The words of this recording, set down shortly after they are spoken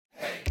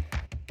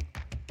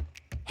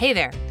Hey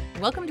there!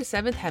 Welcome to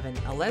Seventh Heaven,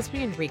 a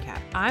lesbian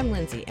recap. I'm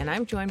Lindsay, and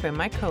I'm joined by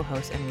my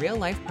co-host and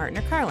real-life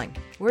partner, Carling.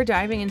 We're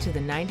diving into the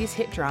 90s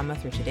hit drama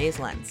through today's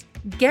lens.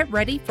 Get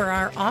ready for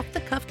our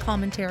off-the-cuff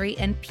commentary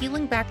and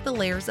peeling back the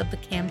layers of the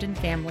Camden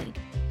family.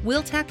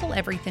 We'll tackle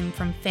everything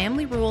from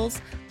family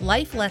rules,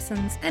 life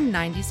lessons, and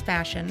 90s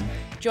fashion.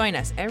 Join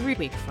us every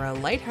week for a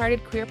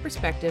lighthearted queer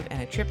perspective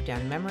and a trip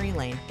down memory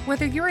lane.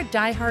 Whether you're a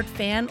diehard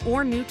fan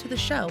or new to the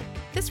show,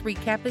 this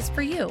recap is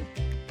for you.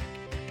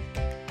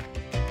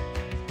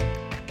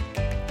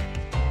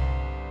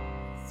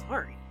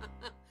 Sorry.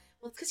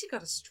 Well, it's because you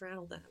gotta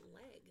straddle that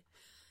leg.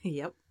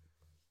 Yep.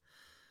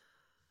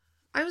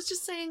 I was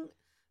just saying,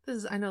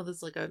 I know this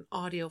is like an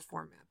audio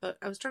format, but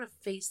I was trying to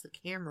face the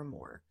camera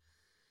more.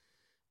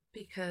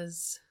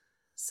 Because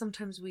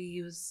sometimes we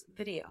use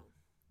video.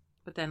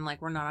 But then,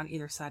 we're not on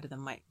either side of the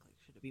mic.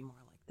 Should it be more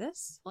like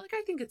this? Well,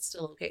 I think it's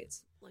still okay.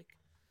 It's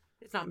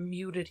it's not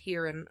muted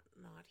here and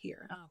not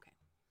here. Oh, okay.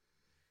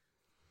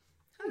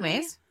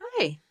 Anyways,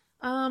 Hi.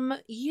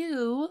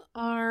 You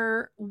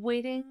are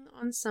waiting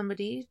on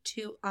somebody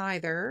to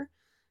either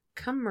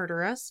come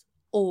murder us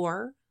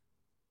or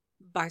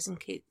buy some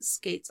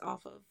skates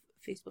off of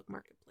Facebook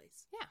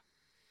Marketplace. Yeah.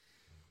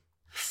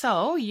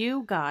 So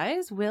you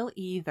guys will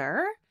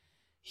either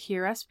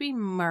hear us be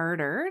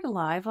murdered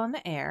live on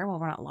the air. Well,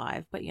 we're not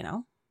live, but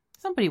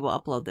somebody will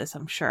upload this,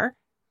 I'm sure.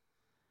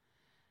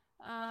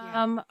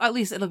 At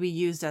least it'll be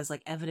used as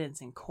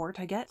evidence in court,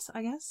 I guess.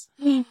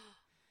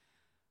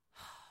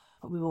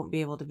 But we won't be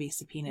able to be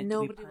subpoenaed.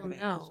 Nobody to be part will of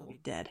it, know. we'll be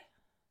dead.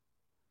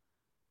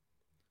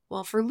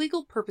 Well, for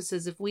legal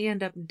purposes, if we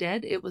end up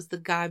dead, it was the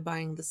guy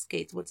buying the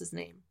skates. What's his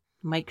name?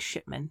 Mike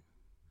Shipman.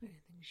 I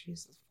didn't think she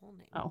used his full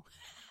name. Oh.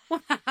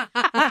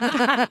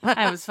 I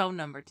have his phone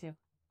number too.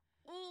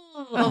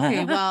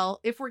 Okay,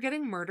 well, if we're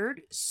getting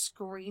murdered,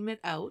 scream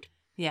it out.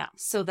 Yeah.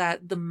 So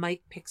that the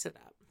mic picks it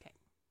up. Okay.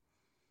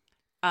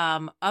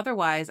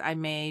 Otherwise, I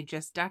may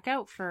just duck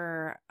out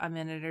for a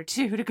minute or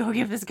two to go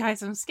give this guy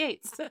some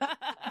skates.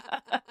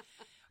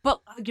 But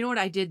you know what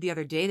I did the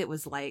other day that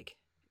was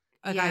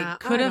I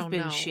could have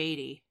been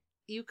shady.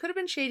 You could have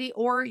been shady,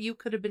 or you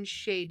could have been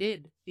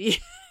shaded.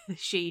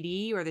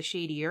 Shady or the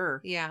shadier.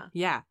 Yeah.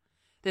 Yeah.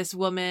 This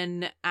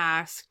woman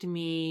asked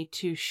me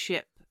to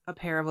ship a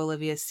pair of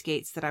Olivia's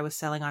skates that I was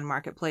selling on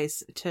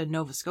Marketplace to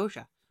Nova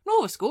Scotia.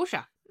 Nova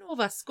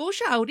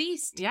Scotia out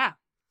east. Yeah.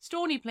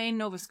 Stony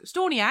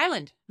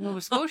Island,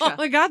 Nova Scotia. Oh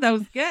my God, that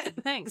was good.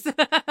 Thanks.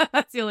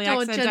 That's the only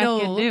accent I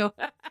can do.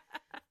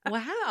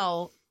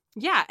 Wow.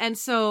 Yeah, and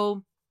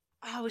so...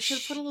 Oh, we should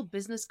have put a little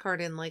business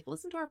card in,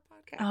 listen to our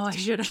podcast. Oh, I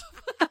should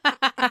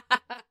have.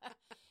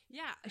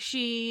 Yeah,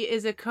 she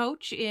is a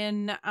coach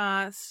in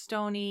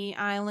Stony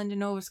Island in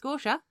Nova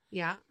Scotia.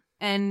 Yeah.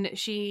 And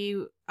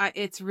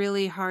it's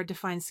really hard to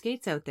find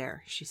skates out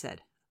there, she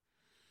said.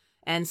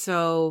 And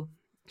so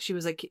she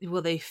was like,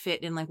 will they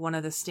fit in one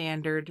of the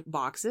standard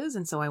boxes?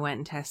 And so I went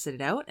and tested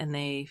it out, and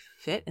they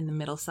fit in the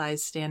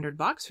middle-sized standard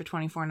box for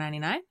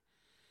 $24.99.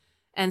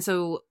 And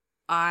so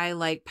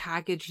I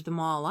packaged them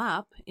all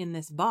up in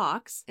this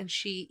box. And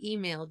she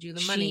emailed you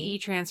the money. She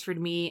e-transferred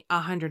me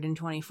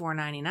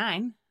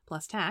 $124.99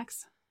 plus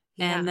tax.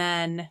 Yeah. And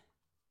then,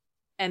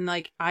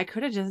 I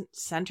could have just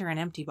sent her an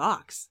empty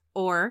box,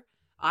 or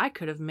I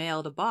could have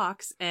mailed a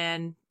box,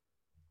 and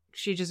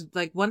she just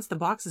once the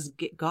boxes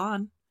get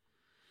gone,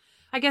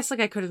 I guess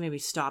I could have maybe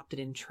stopped it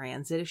in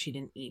transit if she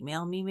didn't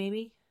email me,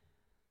 maybe,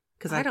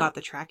 because I got the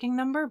tracking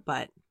number,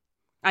 but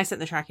I sent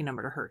the tracking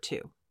number to her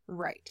too.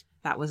 Right.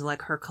 That was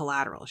her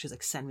collateral. She's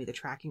send me the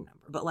tracking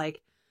number.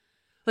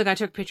 But I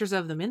took pictures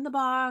of them in the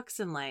box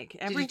and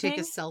everything. Did you take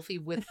a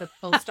selfie with the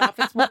post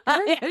office worker?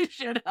 I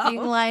should have.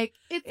 Being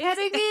it's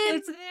heading in.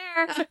 It's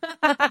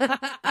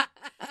there.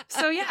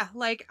 So yeah,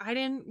 I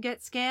didn't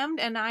get scammed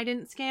and I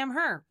didn't scam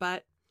her,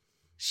 but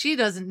she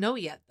doesn't know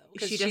yet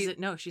though. She doesn't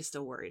know. She's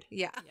still worried.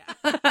 Yeah.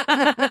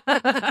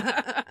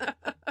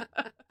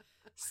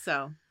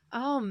 So.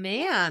 Oh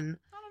man.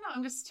 I don't know.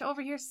 I'm just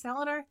over here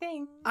selling our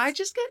things. I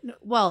just get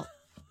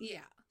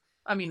yeah.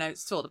 I mean, I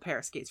sold a pair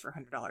of skates for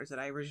 $100 that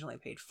I originally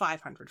paid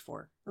 $500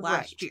 for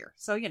last year.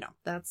 So,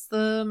 That's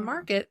the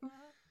market.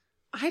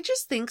 I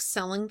just think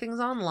selling things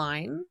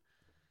online,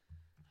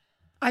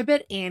 I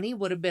bet Annie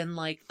would have been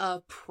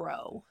a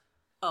pro.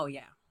 Oh,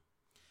 yeah.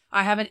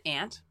 I have an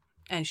aunt,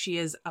 and she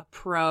is a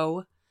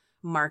pro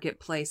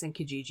Marketplace and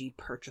Kijiji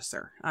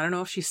purchaser. I don't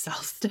know if she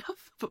sells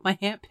stuff, but my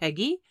Aunt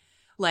Peggy,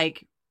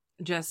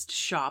 just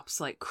shops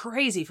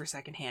crazy for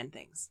secondhand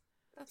things.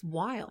 That's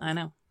wild. I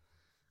know.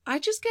 I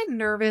just get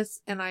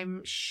nervous, and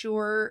I'm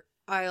sure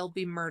I'll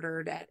be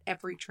murdered at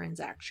every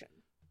transaction.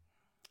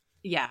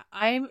 Yeah,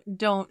 I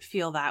don't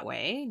feel that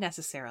way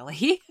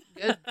necessarily.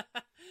 Good.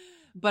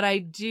 But I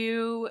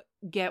do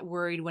get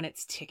worried when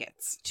it's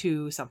tickets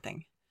to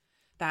something.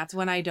 That's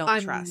when I don't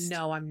trust.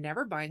 No, I'm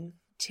never buying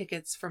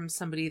tickets from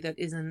somebody that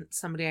isn't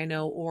somebody I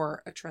know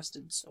or a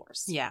trusted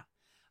source. Yeah.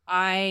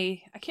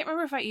 I can't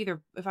remember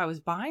if I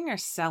was buying or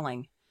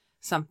selling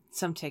some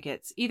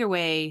tickets. Either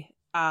way,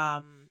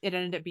 it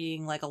ended up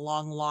being a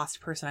long lost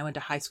person I went to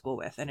high school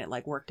with, and it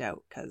worked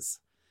out because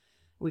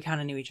we kind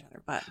of knew each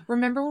other, but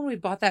Remember when we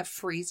bought that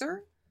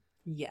freezer?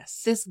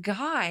 yes. This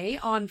guy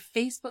on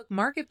Facebook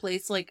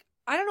Marketplace, like,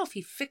 I don't know if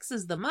he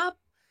fixes them up.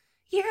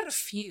 He had a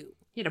few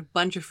He had a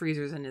bunch of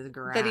freezers in his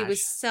garage. that he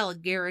was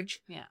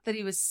Yeah. that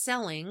he was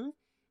selling.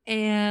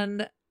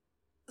 And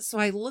so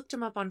I looked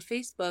him up on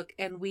Facebook,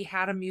 and we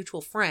had a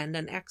mutual friend,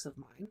 an ex of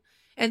mine.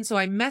 And so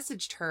I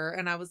messaged her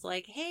and I was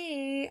like,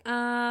 hey,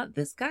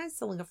 this guy's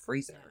selling a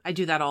freezer. I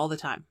do that all the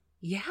time.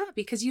 Yeah,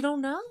 because you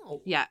don't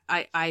know. Yeah,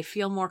 I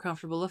feel more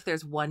comfortable if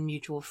there's one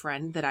mutual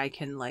friend that I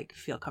can like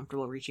feel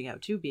comfortable reaching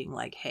out to, being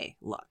like, hey,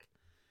 look.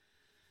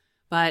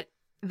 But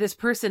this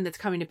person that's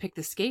coming to pick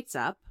the skates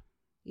up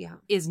Yeah.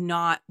 is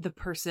not the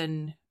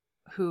person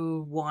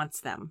who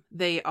wants them.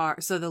 They are,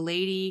 so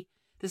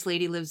this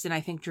lady lives in,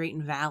 I think,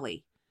 Drayton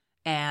Valley.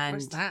 And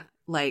Where's that?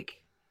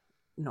 like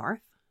north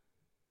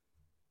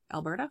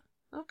Alberta.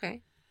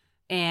 Okay.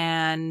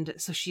 And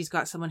so she's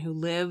got someone who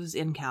lives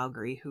in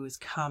Calgary who is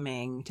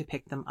coming to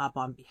pick them up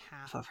on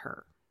behalf of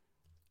her.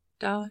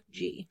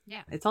 Dodgy.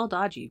 Yeah, it's all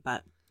dodgy,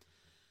 but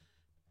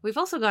we've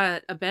also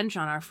got a bench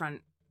on our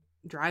front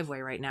driveway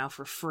right now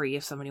for free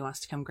if somebody wants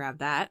to come grab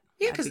that.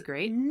 Yeah, That'd be because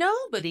great.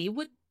 nobody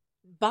would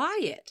buy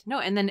it. No,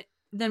 and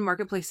then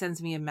Marketplace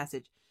sends me a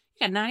message.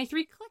 You got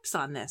 93 clicks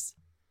on this.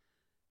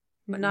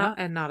 But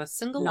Not a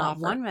single not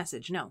offer. one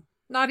message, no.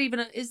 Not even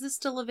is this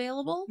still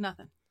available?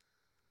 Nothing.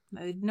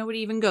 Nobody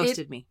even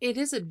ghosted me. It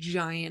is a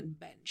giant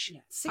bench.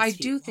 Yeah, 6 I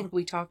feet do long. think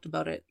we talked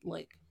about it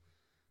like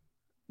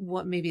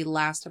what, maybe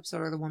last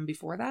episode or the one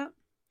before that.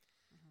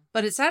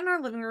 But it sat in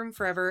our living room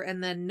forever,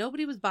 and then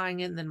nobody was buying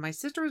it, and then my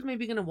sister was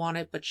maybe going to want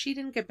it, but she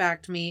didn't get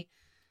back to me.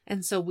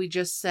 And so we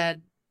just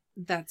said,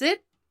 that's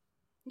it.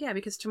 Yeah,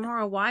 because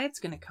tomorrow Wyatt's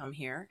going to come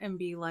here and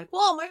be like,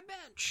 whoa, my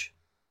bench.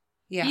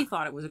 Yeah. He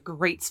thought it was a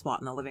great spot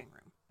in the living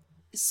room.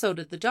 So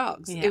did the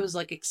dogs. Yeah. It was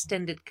like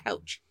extended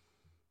couch.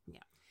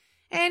 Yeah.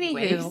 Anywho,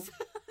 Waves.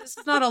 this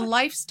is not a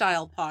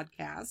lifestyle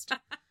podcast.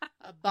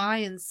 A buy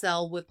and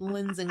sell with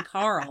Linz and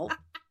Carl.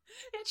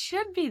 It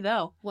should be,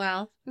 though.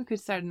 Well, We could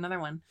start another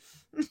one.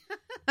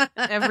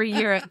 Every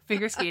year at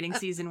figure skating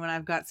season when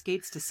I've got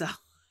skates to sell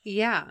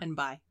yeah. and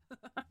buy.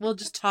 We'll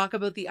just talk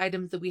about the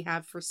items that we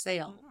have for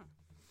sale.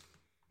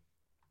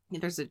 Yeah,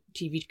 there's a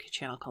TV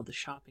channel called The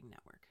Shopping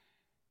Network.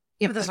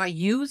 Yeah, but that's not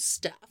used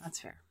stuff. That's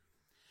fair.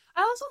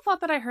 I also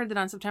thought that I heard that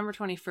on September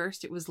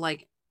 21st, it was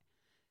like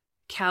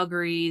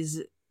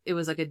Calgary's, it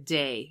was like a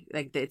day,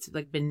 like it's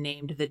like been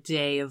named the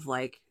day of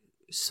like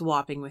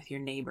swapping with your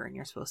neighbor, and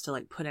you're supposed to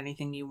like put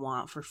anything you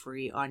want for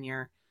free on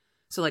your,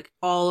 so like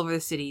all over the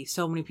city,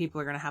 so many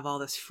people are going to have all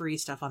this free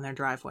stuff on their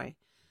driveway.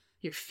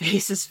 Your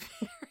face is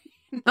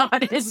very not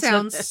That into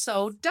sounds this.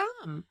 so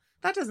dumb.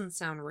 That doesn't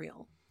sound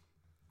real.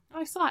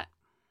 I saw it.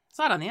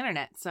 Saw it on the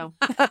internet, so.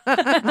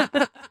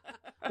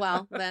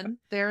 Well, then,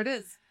 there it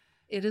is.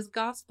 It is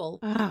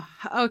gospel.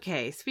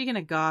 Okay, speaking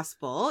of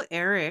gospel,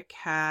 Eric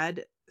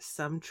had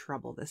some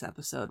trouble this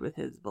episode with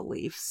his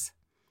beliefs.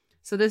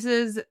 So this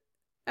is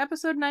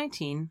episode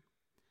 19,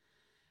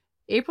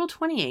 April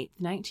 28th,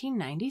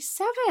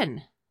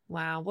 1997.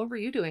 Wow, what were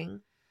you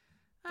doing?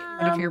 Getting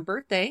ready for your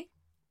birthday.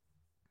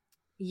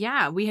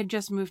 Yeah, we had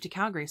just moved to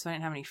Calgary, so I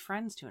didn't have any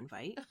friends to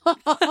invite.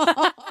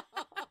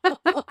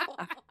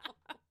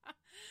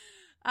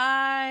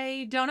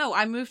 I don't know.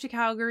 I moved to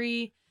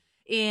Calgary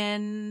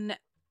in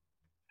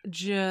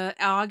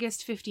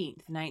August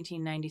 15th,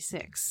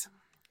 1996.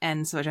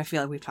 And so I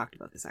feel like we've talked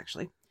about this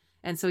actually.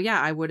 And so,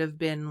 yeah, I would have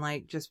been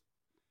like just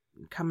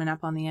coming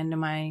up on the end of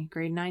my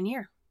grade 9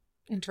 year.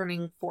 And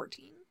turning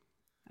 14.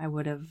 I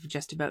would have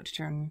just about to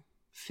turn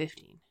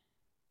 15.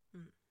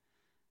 Mm.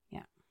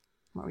 Yeah.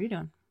 What were you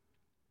doing?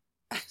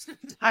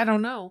 I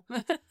don't know.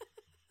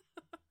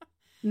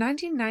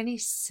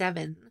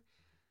 1997.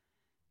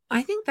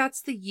 I think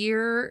that's the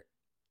year.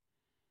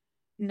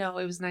 No,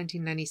 it was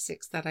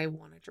 1996 that I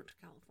won a trip to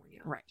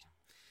California. Right.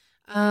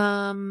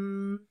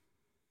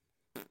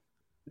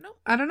 No,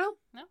 I don't know.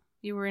 No?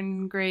 You were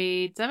in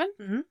grade 7?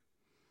 Mm-hmm.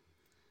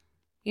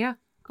 Yeah.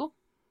 Cool.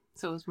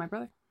 So was my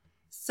brother.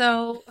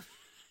 So,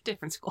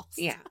 Different schools.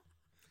 yeah.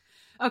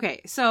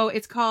 Okay, so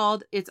it's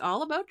called It's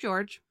All About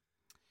George.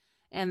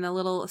 And the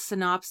little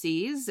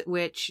synopses,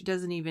 which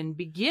doesn't even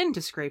begin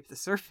to scrape the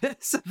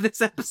surface of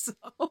this episode.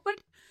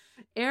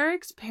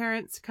 Eric's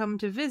parents come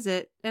to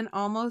visit and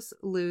almost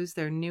lose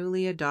their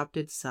newly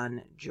adopted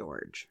son,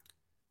 George.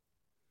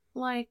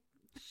 Like,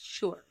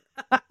 sure.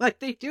 Like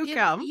they do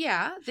come.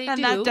 Yeah, they and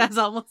do. that does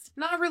almost.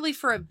 Not really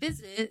for a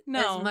visit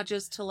No. as much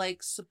as to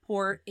like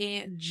support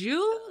Aunt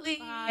Julie.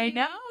 I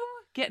know.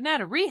 Getting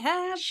out of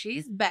rehab.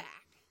 She's back.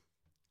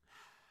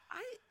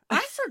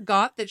 I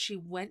forgot that she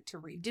went to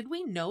rehab. Did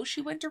we know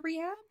she went to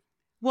rehab?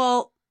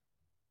 Well,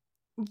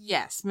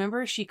 yes.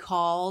 Remember she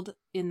called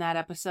in that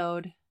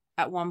episode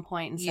at one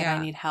point and said, Yeah.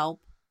 I need help?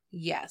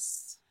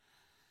 Yes.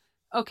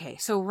 Okay,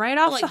 so right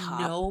off Like the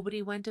hop.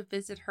 nobody went to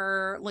visit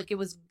her. Like it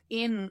was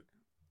in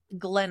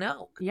Glen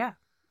Oak. Yeah.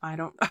 I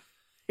don't.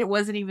 It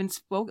wasn't even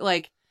spoke.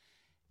 Like,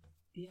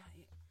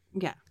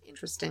 yeah.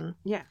 Interesting.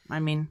 Yeah. I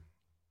mean,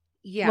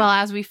 Yeah. well,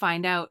 as we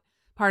find out,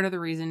 part of the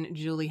reason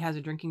Julie has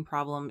a drinking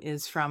problem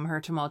is from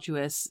her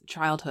tumultuous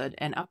childhood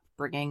and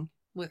upbringing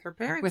With her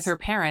parents. with her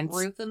parents.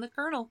 Ruth and the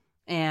Colonel.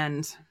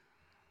 And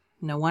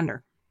no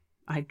wonder.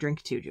 I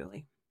drink too,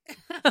 Julie.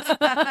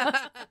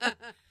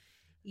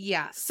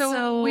 Yeah.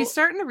 So we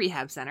start in the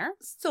rehab center.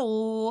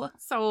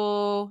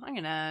 So I'm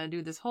going to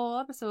do this whole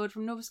episode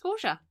from Nova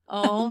Scotia.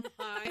 oh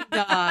my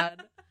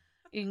God.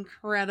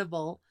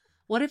 Incredible.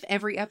 What if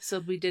every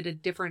episode we did a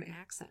different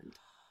accent?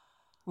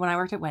 When I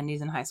worked at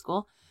Wendy's in high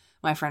school,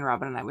 my friend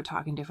Robin and I would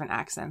talk in different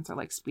accents or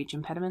like speech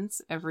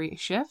impediments every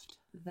shift.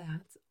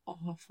 That's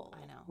awful.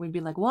 I know. We'd be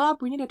like,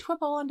 "Whoop, we need a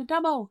triple and a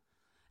double."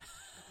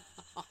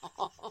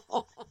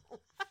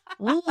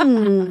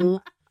 Ooh.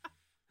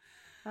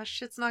 That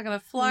shit's not going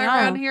to fly No.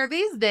 around here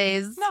these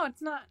days. No,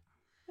 it's not.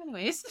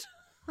 Anyways.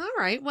 All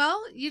right.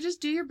 Well, you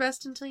just do your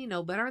best until you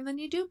know better, and then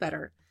you do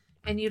better.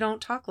 And you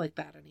don't talk like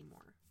that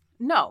anymore.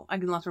 No,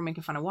 unless we're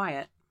making fun of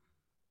Wyatt.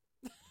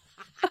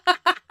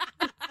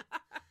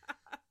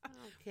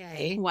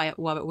 Okay. Wyatt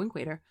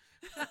Winkwater.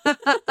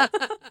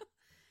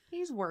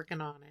 He's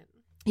working on it.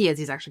 He is.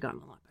 He's actually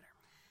gotten a lot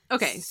better.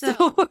 Okay, So-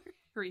 so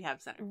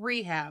rehab center.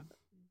 Rehab.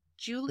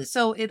 Julie.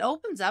 So it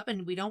opens up,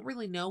 and we don't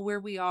really know where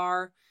we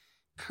are.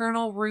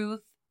 Colonel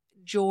Ruth,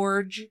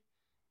 George,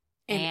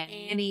 and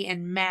Annie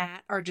and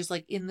Matt are just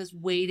like in this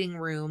waiting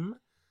room.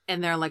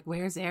 And they're like,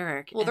 "Where's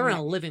Eric?" Well, And they're in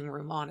a living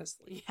room,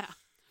 honestly. yeah.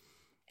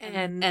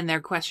 And And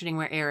they're questioning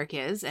where Eric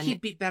is. And he'd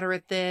be better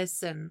at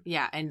this and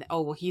yeah, and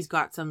oh, well, he's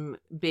got some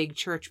big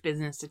church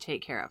business to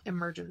take care of.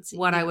 emergency.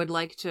 What I Yeah. would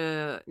like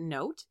to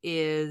note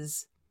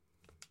is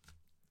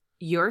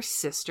your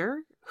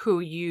sister, who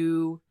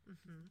you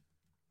Mhm.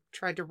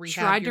 tried to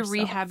tried to yourself.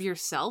 rehab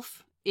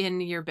yourself in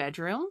your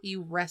bedroom.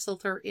 You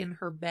wrestled her in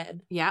her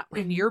bed. Yeah.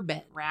 In your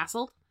bed.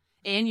 Wrestled.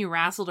 And you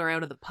wrestled her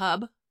out of the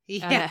pub,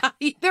 Yeah.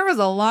 There was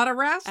a lot of out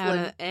wrestling.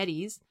 of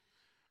Eddie's.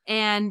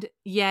 And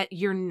yet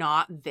you're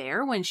not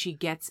there when she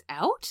gets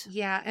out.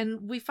 Yeah,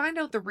 and we find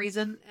out the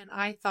reason, and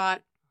I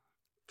thought,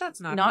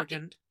 that's not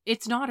urgent.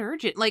 It's not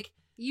urgent. Like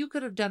You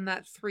could have done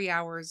that 3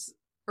 hours.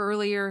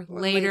 earlier, Or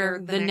later,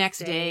 later, the next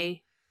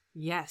day.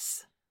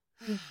 Yes.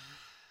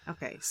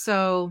 Okay.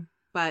 So,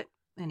 but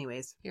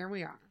anyways. Here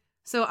we are.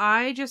 So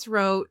I just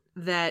wrote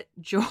that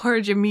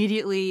George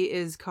immediately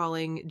is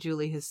calling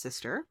Julie his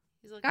sister.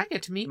 He's like, I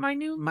get to meet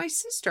my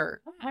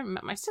sister. I haven't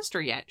met my sister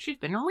yet. She's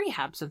been in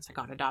rehab since I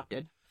got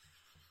adopted.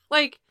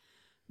 Like,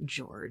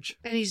 George.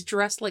 And he's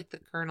dressed like the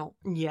Colonel.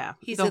 Yeah.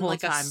 He's the in whole like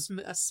time.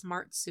 a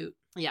smart suit.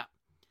 Yeah.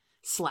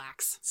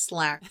 Slacks.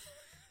 Slack.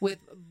 with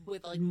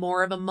like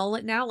more of a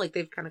mullet now. Like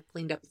they've kind of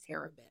cleaned up his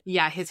hair a bit.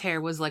 Yeah, his hair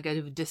was like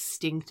a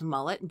distinct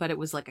mullet, but it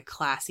was like a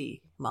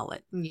classy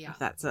mullet. Yeah. If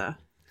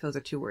those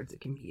are two words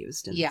that can be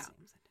used in Yeah. the same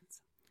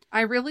sentence.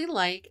 I really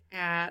like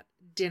at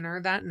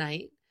dinner that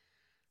night.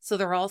 So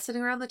they're all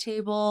sitting around the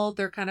table.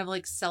 They're kind of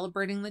like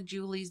celebrating that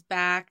Julie's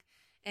back.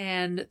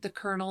 And the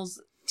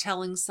Colonel's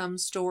telling some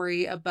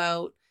story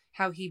about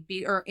how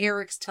or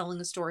Eric's telling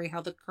a story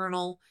how the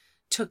Colonel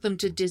took them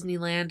to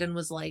Disneyland and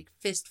was like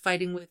fist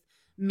fighting with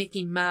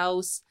Mickey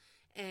Mouse.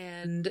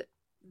 And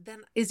then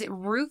is it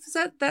Ruth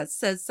that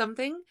says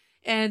something?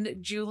 And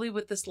Julie,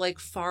 with this like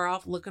far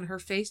off look on her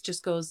face,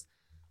 just goes,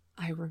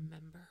 I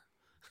remember.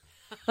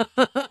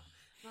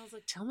 And I was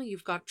like, tell me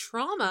you've got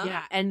trauma.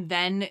 Yeah, and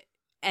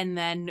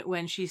then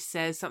when she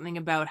says something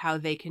about how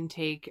they can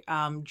take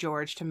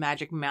George to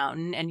Magic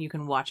Mountain and you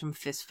can watch him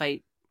fist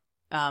fight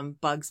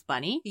Bugs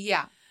Bunny.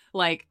 Yeah.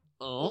 Like,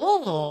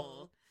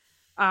 oh.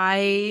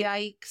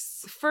 I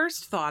Yikes.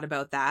 first thought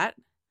about that,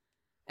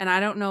 and I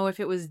don't know if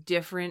it was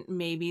different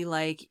maybe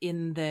like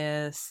in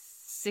the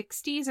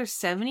 60s or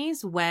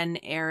 70s when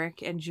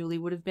Eric and Julie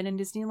would have been in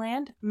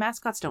Disneyland.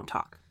 Mascots don't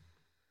talk.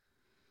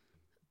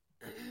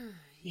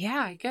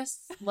 Yeah, I guess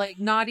like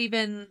not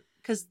even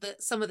because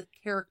some of the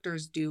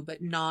characters do,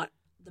 but not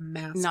the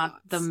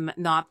mascots.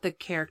 Not the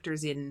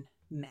characters in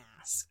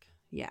Mask.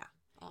 Yeah.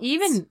 Oh,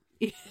 Even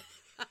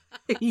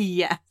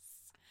yes.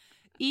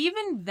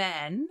 Even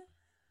then,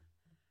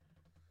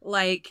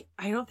 like,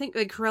 I don't think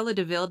like Cruella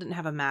DeVille didn't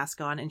have a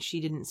mask on and she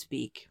didn't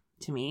speak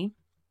to me.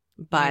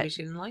 But maybe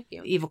she didn't like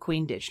you. Evil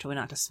Queen did. She told me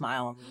not to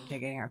smile when we were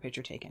getting our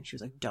picture taken. She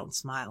was like, "Don't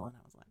smile," and I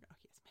was like,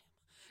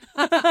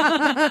 "Oh,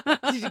 yes,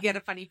 ma'am." Did you get a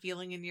funny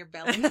feeling in your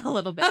belly? A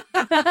little bit.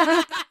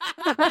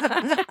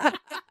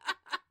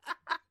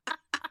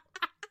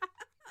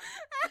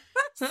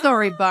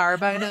 Sorry,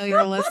 Barb. I know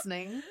you're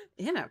listening.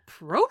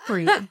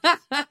 Inappropriate.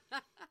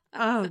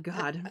 Oh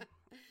God.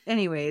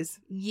 Anyways,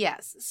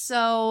 Yes.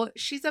 So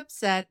she's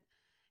upset.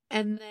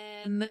 And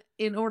then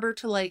in order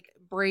to like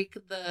break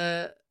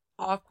the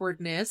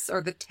awkwardness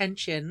or the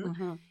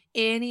tension,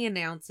 Annie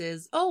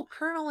announces, "Oh,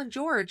 Colonel and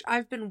George,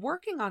 I've been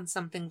working on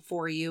something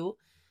for you.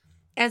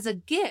 As a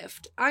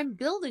gift, I'm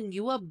building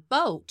you a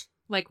boat."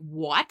 like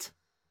what?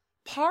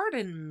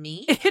 Pardon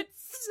me?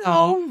 It's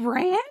so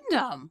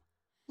random.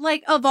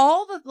 Like, of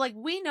all the, like,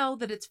 we know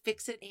that it's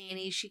Fix It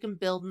Annie. She can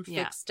build and fix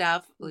Yeah.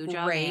 stuff. Blue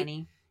job, Great.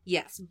 Annie.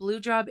 Yes, Blue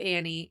Job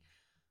Annie.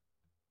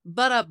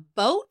 But a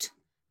boat?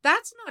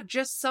 That's not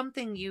just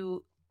something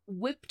you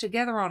whip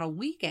together on a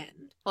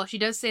weekend. Well, she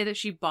does say that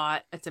she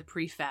bought, it's a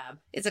prefab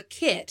It's a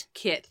kit.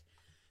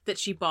 that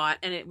she bought,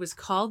 and it was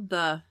called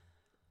the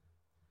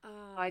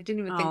I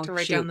didn't even think to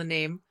write down the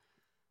name.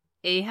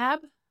 Ahab.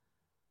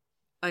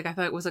 Like, I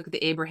thought it was like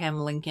the Abraham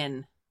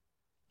Lincoln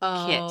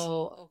kit.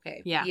 Oh,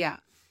 okay. Yeah. Yeah.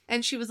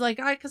 And she was like,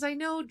 because I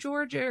know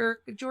George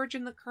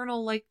and the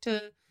Colonel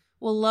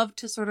will love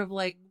to sort of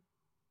like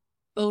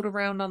boat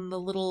around on the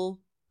little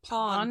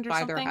pond or by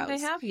something their house. they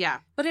have. Yeah.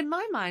 But in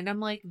my mind, I'm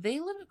like, they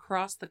live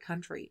across the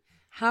country.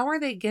 How are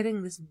they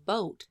getting this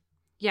boat?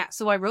 Yeah.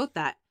 So I wrote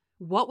that.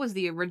 What was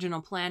the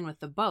original plan with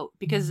the boat?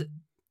 Because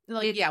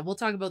Like, yeah, we'll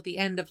talk about the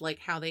end of like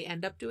how they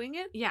end up doing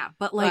it. Yeah,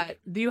 but like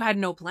you had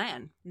no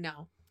plan.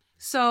 No.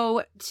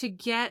 So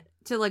so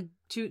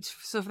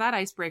for that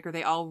icebreaker,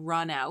 they all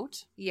run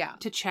out. Yeah.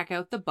 To check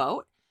out the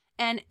boat,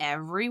 and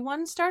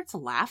everyone starts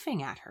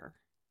laughing at her.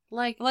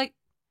 Like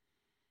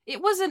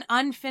it was an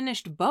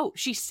unfinished boat.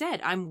 She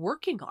said, "I'm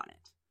working on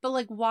it." But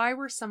like, why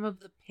were some of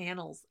the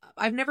panels up?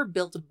 I've never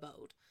built a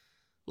boat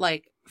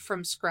like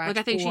from scratch. Like,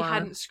 I think she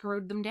hadn't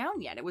screwed them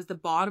down yet. It was the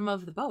bottom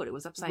of the boat. It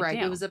was upside down.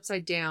 Right. It was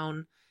upside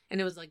down, and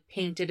it was like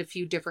painted a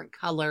few different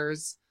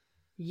colors.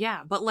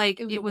 Yeah, but like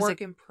it was a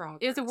work in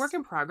progress. It's a work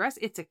in progress.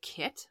 It's a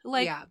kit.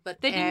 Like, yeah, but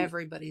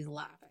everybody's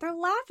laughing. They're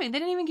laughing. They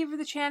didn't even give her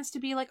the chance to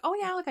be like, "Oh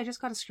yeah, like I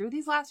just got to screw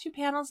these last few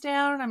panels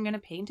down, and I'm gonna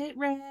paint it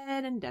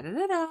red and da da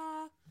da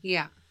da."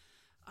 Yeah.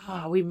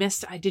 Oh, we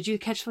missed. Did you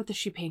catch what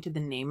she painted the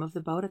name of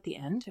the boat at the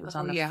end? It was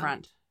on the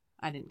front.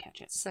 I didn't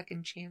catch it.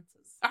 Second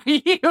chances. Are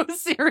you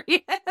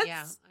serious?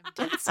 Yeah, I'm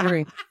dead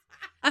serious.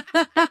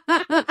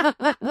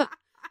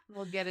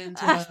 We'll get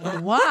into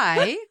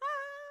why.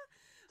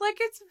 Like,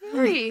 it's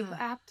very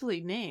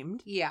aptly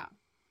named. Yeah.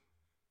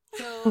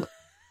 So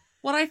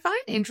what I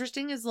find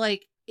interesting is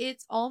like,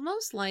 it's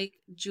almost like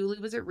Julie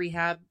was at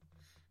rehab.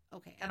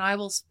 Okay. And I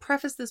will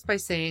preface this by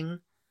saying,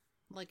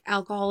 like,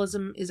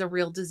 alcoholism is a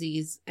real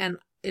disease, and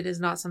it is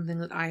not something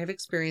that I have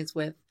experience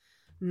with,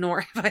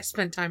 nor have I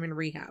spent time in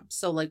rehab.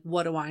 So like,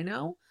 what do I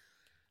know?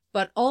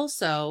 But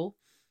also,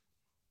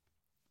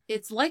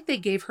 it's like they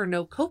gave her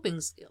no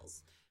coping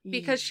skills,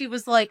 because she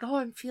was like, "Oh,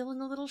 I'm feeling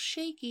a little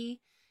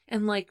shaky."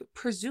 And like,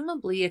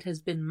 presumably it has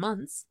been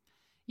months.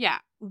 Yeah.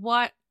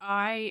 What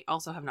I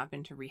also have not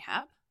been to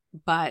rehab,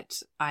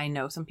 but I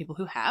know some people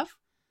who have.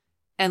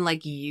 And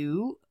like,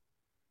 you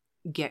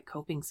get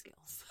coping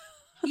skills.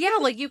 Yeah,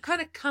 like you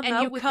kind of come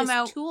out with this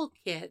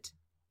toolkit.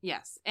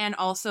 Yes. And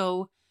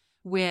also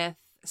with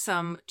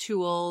some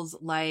tools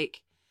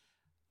like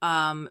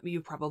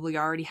you probably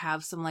already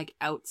have some like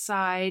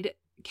outside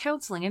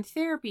counseling and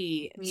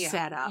therapy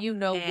set up. You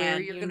know where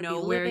you're going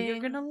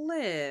to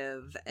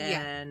live.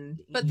 And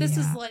but this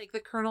is like, the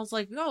Colonel's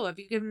like, "Oh, have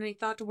you given any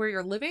thought to where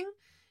you're living?"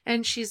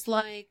 And she's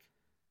like,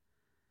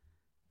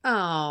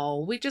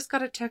 "Oh, we just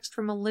got a text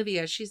from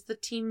Olivia. She's the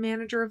team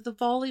manager of the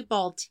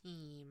volleyball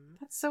team."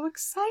 That's so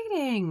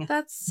exciting.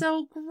 That's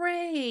so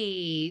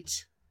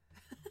great.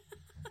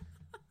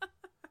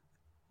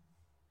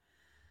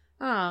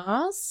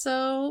 Aw,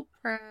 so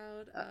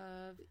proud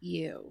of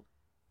you.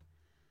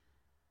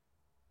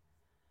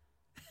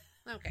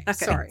 Okay,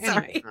 sorry.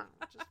 Anyway,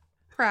 just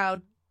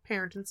proud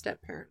parent and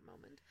step-parent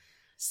moment.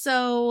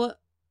 So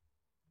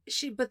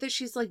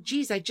she's like,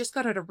 "Geez, I just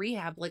got out of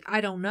rehab. Like,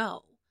 I don't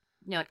know."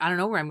 Yeah, like, I don't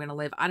know where I'm going to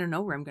live. I don't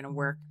know where I'm going to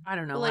work. I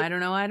don't know. Like, I don't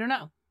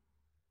know.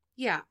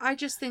 Yeah, I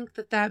just think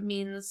that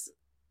means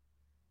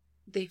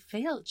they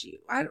failed you.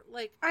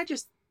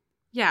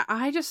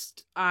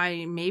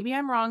 Maybe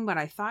I'm wrong, but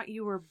I thought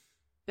you were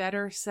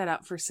better set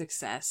up for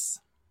success.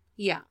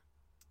 Yeah.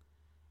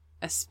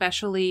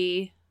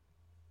 Especially,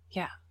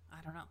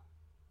 I don't know.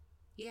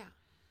 Yeah.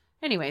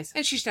 Anyways.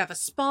 And she should have a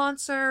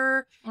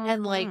sponsor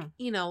and like,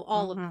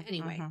 all of,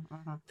 anyway,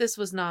 this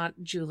was not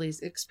Julie's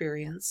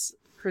experience,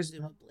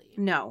 presumably.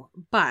 No,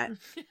 but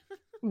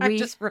I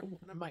just wrote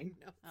one of my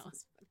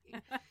notes.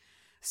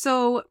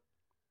 So,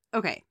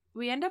 okay,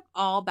 we end up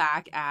all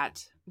back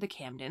at the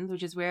Camdens,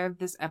 which is where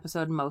this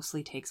episode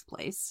mostly takes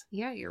place.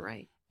 Yeah, you're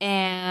right.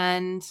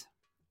 And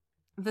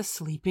the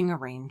sleeping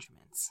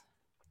arrangements.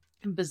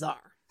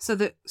 Bizarre. So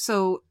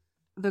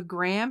the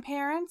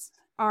grandparents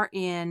are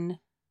in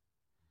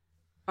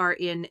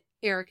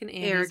Eric and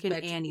Annie's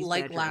bedroom,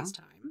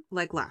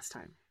 like last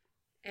time.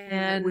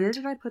 And where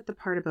did I put the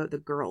part about the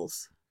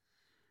girls?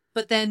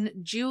 But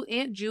then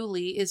Aunt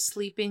Julie is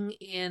sleeping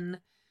in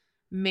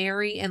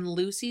Mary and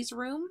Lucy's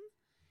room,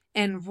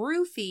 and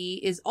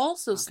Ruthie is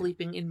also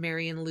sleeping in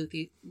Mary and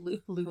Lucy's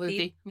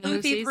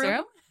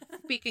room.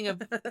 Speaking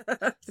of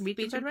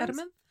speech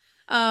impediment,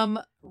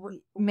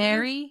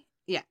 Mary,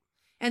 yeah.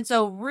 And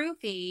so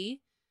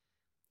Ruthie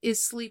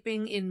is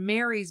sleeping in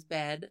Mary's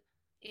bed.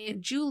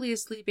 Aunt Julie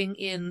is sleeping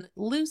in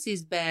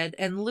Lucy's bed,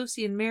 and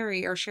Lucy and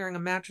Mary are sharing a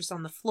mattress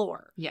on the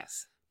floor.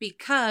 Yes.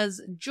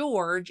 Because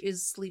George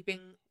is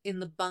sleeping in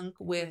the bunk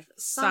with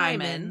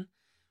Simon.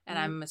 And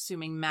I'm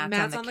assuming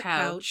Matt's on the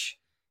couch.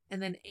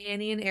 And then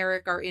Annie and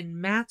Eric are in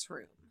Matt's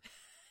room.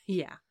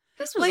 Yeah.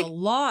 This was a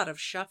lot of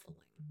shuffling.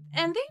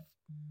 And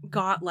they've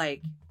got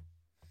like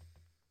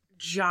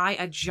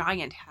a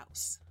giant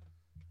house.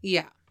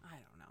 Yeah. I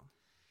don't know.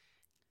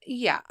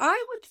 Yeah,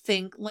 I would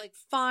think, like,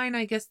 fine,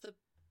 I guess the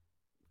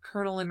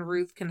Colonel and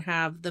Ruth can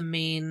have the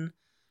main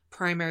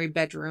primary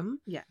bedroom.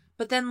 Yeah.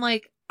 But then,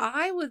 like,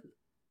 I would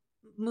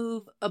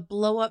move a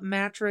blow-up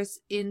mattress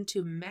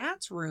into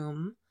Matt's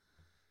room.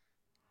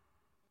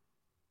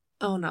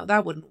 Oh, no,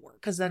 that wouldn't work,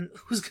 because then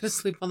who's going to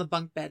sleep on the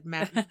bunk bed?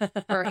 Matt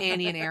or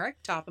Annie and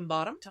Eric, top and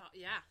bottom?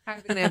 Yeah. How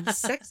are they going to have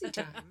sexy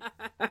time?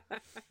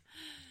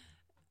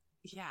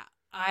 Yeah.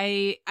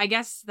 I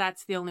guess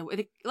that's the only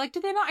way. Like, do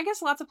they not? I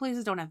guess lots of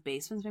places don't have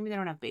basements. Maybe they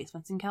don't have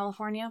basements in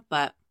California,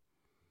 but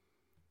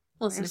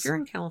Listen, if you're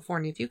in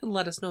California, if you can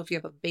let us know if you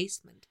have a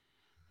basement.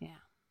 Yeah,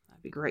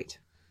 that'd be great.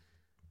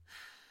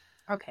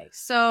 Okay,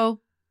 so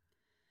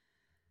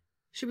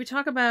should we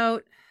talk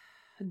about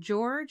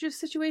George's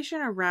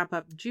situation or wrap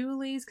up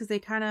Julie's? Because they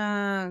kind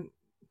of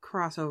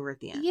cross over at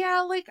the end.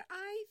 Yeah, like,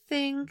 I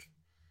think...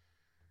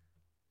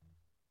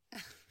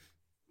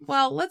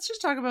 Well, let's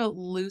just talk about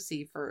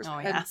Lucy first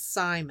and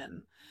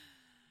Simon.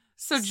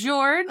 So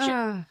George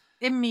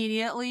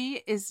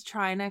immediately is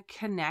trying to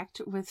connect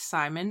with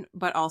Simon,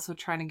 but also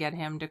trying to get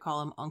him to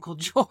call him Uncle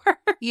George.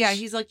 Yeah,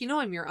 he's like,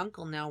 I'm your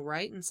uncle now,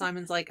 right? And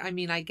Simon's like, I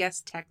mean, I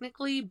guess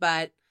technically,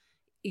 but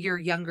you're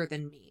younger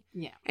than me.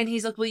 Yeah. And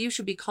he's like, well, you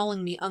should be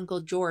calling me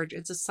Uncle George.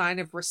 It's a sign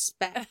of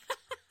respect.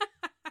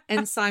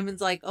 And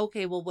Simon's like,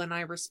 okay, well, when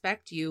I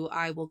respect you,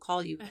 I will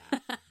call you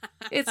that.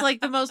 It's like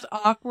the most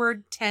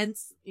awkward,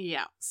 tense,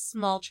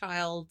 small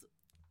child.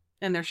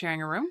 And they're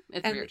sharing a room?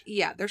 It's weird.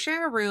 Yeah, they're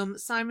sharing a room.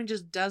 Simon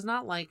just does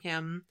not like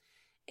him.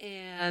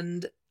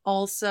 And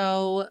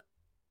also...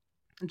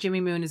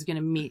 Jimmy Moon is going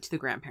to meet the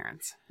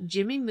grandparents.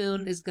 Jimmy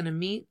Moon is going to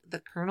meet the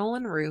Colonel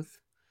and Ruth.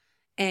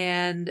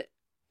 And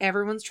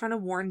everyone's trying to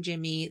warn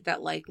Jimmy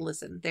that, like,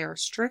 listen, they're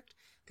strict.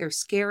 They're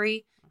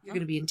scary. You're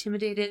going to be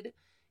intimidated.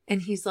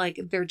 And he's like,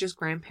 they're just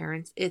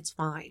grandparents. It's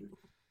fine.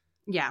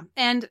 Yeah.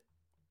 And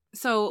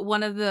so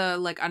one of the,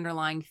 like,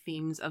 underlying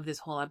themes of this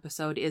whole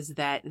episode is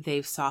that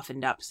they've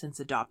softened up since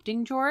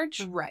adopting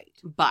George. Right.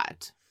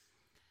 But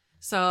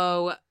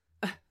so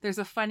there's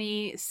a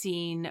funny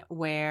scene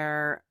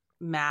where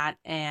Matt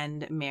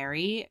and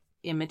Mary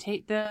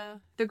imitate the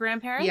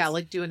grandparents. Yeah,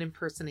 like do an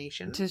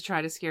impersonation. To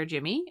try to scare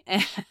Jimmy.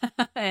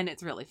 And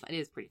it's really fun. It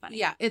is pretty funny.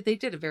 Yeah, they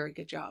did a very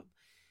good job.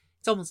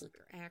 It's almost like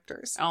they're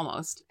actors.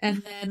 Almost.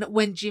 And then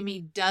when Jimmy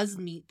does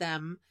meet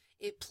them,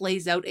 it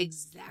plays out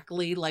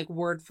exactly like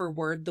word for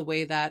word the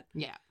way that...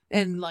 Yeah.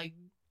 And like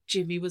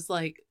Jimmy was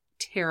like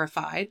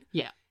terrified.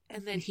 Yeah.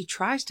 And then he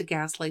tries to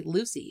gaslight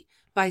Lucy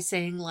by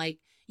saying like,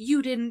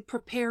 you didn't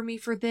prepare me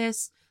for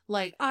this.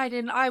 Like,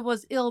 I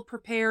was ill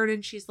prepared.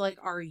 And she's like,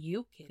 are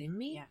you kidding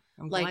me? Yeah.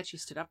 I'm like, glad she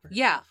stood up for herself.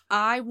 Yeah.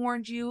 I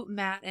warned you.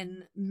 Matt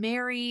and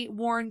Mary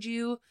warned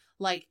you.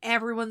 Like,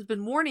 everyone's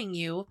been warning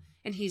you.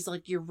 And he's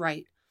like, you're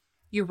right.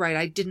 You're right.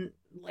 I didn't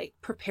like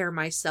prepare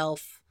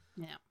myself.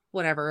 Yeah.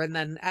 Whatever. And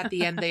then at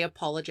the end they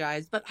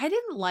apologize. But I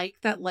didn't like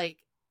that, like,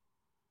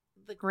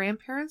 the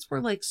grandparents were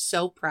like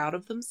so proud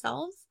of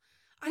themselves.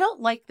 I don't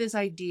like this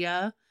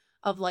idea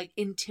of like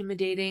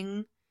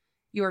intimidating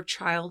your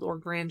child or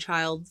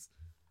grandchild's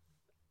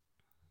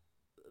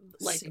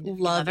like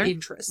love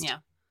interest. Yeah.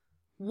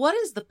 What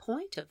is the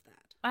point of that?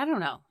 I don't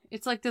know.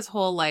 It's like this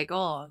whole like,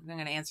 oh, I'm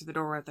going to answer the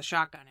door with a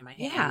shotgun in my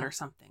hand or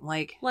something.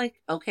 Like,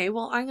 okay,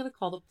 well, I'm going to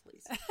call the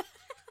police.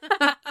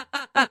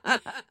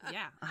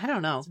 Yeah, I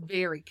don't know. It's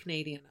very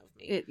Canadian of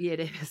me. It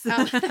is.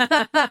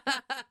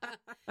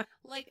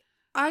 Like,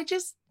 I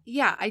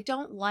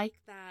don't like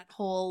that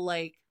whole,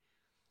 like,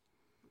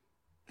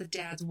 the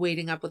dad's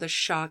waiting up with a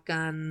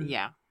shotgun.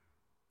 Yeah.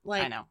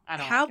 Like, I know. I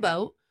don't how like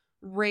about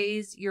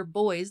raise your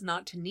boys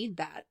not to need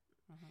that?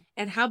 Mm-hmm.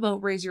 And how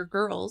about raise your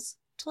girls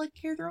to, like,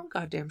 carry their own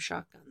goddamn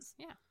shotguns?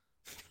 Yeah.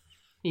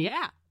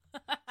 Yeah.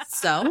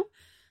 So?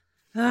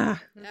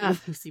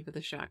 Lucy with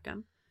a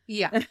shotgun.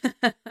 Yeah.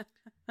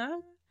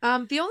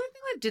 The only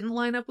thing that didn't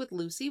line up with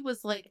Lucy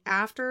was like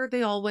after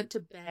they all went to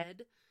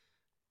bed,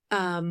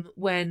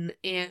 when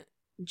Aunt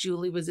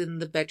Julie was in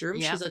the bedroom,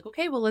 she's like,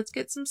 okay, well, let's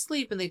get some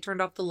sleep. And they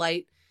turned off the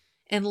light.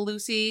 And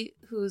Lucy,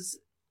 who's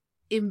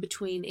in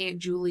between Aunt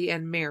Julie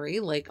and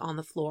Mary, like on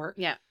the floor,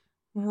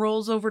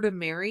 rolls over to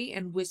Mary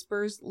and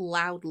whispers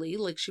loudly,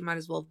 like she might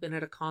as well have been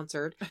at a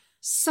concert,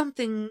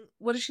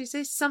 what does she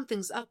say?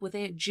 Something's up with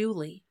Aunt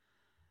Julie.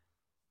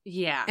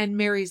 Yeah. And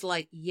Mary's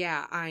like,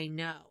 yeah, I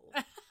know.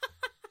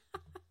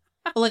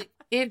 Like,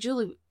 Aunt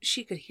Julie,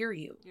 she could hear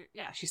you.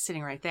 Yeah, she's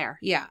sitting right there.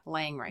 Yeah.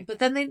 Laying right But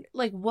there. then they,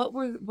 like, what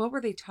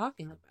were they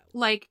talking about?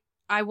 Like,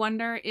 I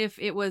wonder if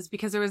it was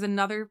because there was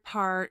another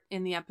part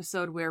in the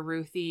episode where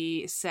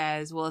Ruthie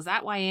says, well, is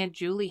that why Aunt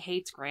Julie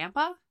hates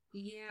Grandpa?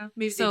 Yeah.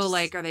 Maybe so,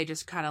 like, are they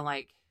just kind of,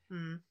 like,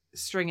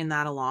 stringing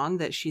that along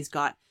that she's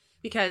got...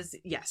 Because,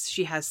 yes,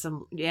 she has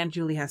some... Aunt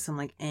Julie has some,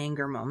 like,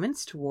 anger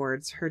moments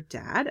towards her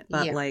dad.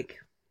 But, like...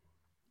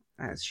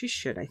 As she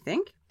should, I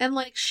think. And,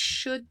 like,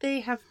 should they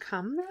have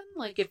come then?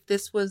 Like, if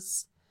this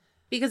was...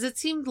 Because it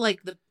seemed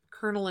like the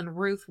Colonel and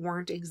Ruth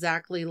weren't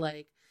exactly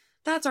like,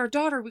 that's our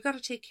daughter, we got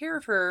to take care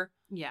of her.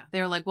 Yeah.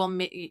 They were like, well,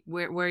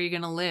 where are you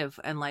going to live?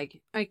 And,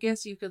 like... I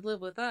guess you could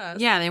live with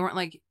us. Yeah, they weren't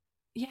like...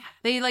 Yeah.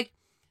 They, like...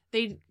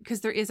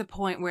 because there is a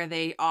point where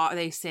they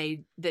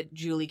say that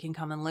Julie can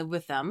come and live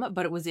with them,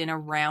 but it was in a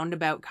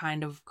roundabout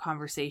kind of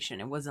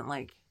conversation. It wasn't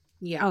like,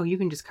 Yeah. oh, you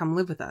can just come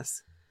live with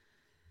us.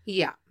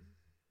 Yeah.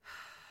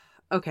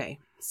 Okay.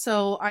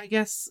 So I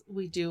guess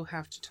we do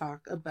have to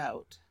talk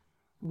about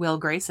Will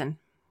Grayson.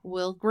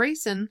 Will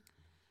Grayson.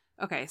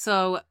 Okay,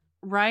 so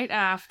right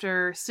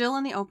after, still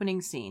in the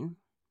opening scene,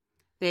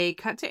 they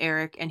cut to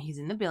Eric and he's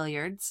in the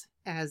billiards.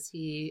 As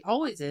he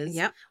always is.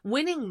 Yep.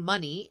 Winning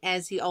money,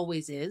 as he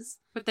always is.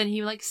 But then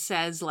he like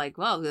says like,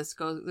 well, this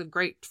goes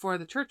great for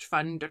the church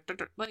fund.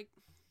 Like,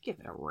 give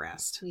it a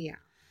rest. Yeah.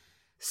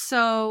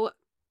 So,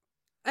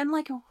 and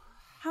like,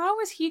 how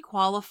is he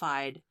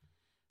qualified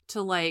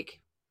to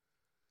like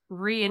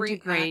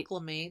reintegrate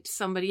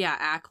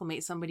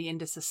acclimate somebody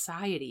into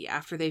society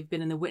after they've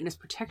been in the witness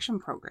protection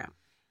program?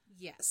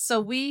 Yes. So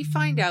we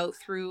find out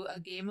through a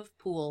game of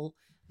pool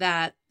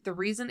that the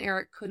reason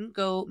Eric couldn't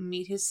go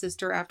meet his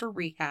sister after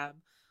rehab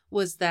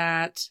was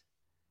that...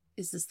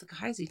 Is this the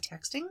guy? Is he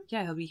texting?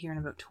 Yeah, he'll be here in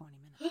about 20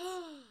 minutes.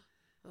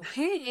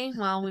 Okay,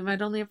 well, we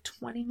might only have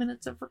 20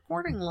 minutes of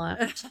recording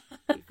left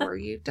before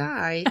you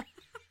die.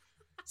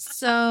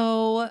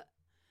 So,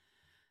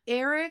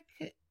 Eric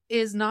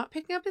is not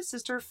picking up his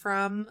sister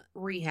from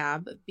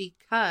rehab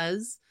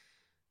because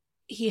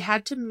he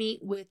had to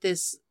meet with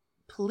this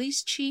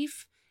police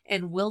chief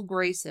and Will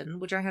Grayson,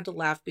 which I had to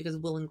laugh because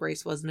Will and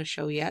Grace wasn't a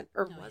show yet.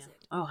 Or was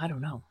it? Oh, I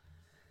don't know.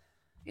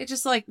 It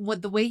just like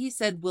the way he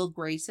said Will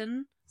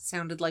Grayson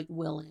sounded like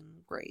Will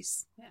and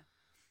Grace. Yeah.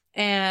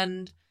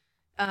 And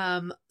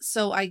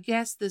so I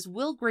guess this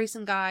Will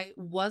Grayson guy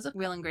was a...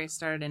 Will and Grace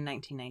started in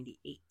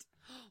 1998.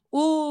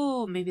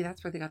 Oh, maybe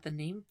that's where they got the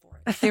name for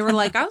it. They were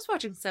like, I was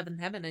watching Seventh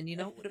Heaven and you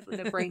know what would have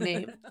been a great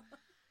name.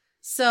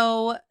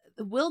 So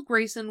Will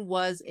Grayson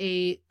was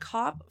a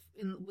cop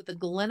with the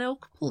Glen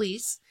Oak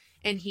police,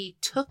 and he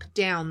took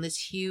down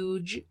this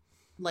huge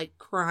like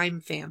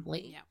crime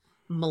family. Yeah.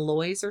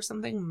 Malloys or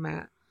something.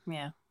 Matt.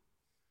 Yeah.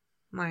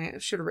 I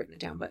should have written it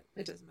down, but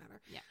it doesn't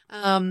matter.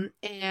 Yeah.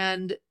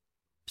 And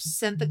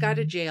sent the guy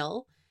to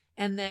jail.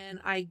 And then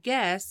I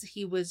guess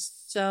he was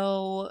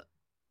so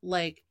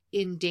like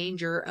in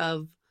danger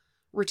of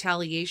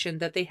retaliation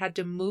that they had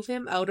to move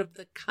him out of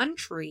the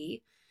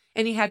country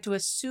and he had to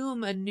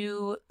assume a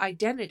new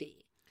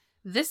identity.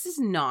 This is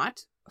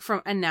not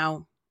from, and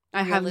now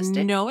I have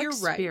Realistic? no You're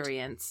right.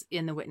 experience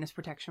in the witness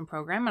protection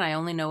program, and I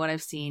only know what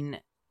I've seen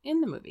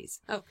in the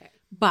movies. Okay.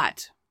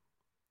 But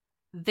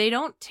they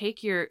don't take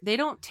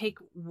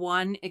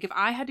one, like if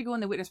I had to go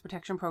in the witness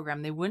protection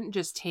program, they wouldn't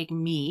just take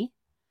me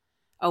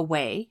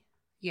away.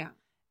 Yeah.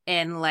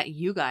 And let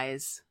you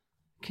guys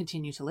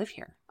continue to live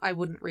here. I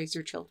wouldn't raise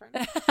your children.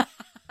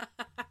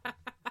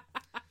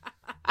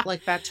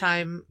 Like that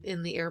time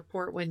in the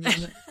airport when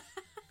you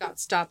got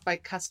stopped by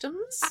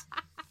customs.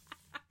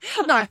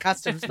 Not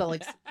customs, but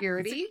like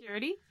security.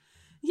 Security?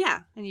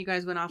 Yeah. And you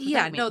guys went off without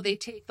Yeah, me. no, they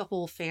take the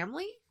whole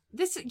family.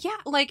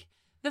 Like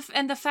the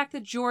fact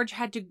that George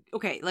had to,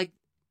 like,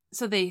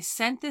 so they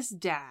sent this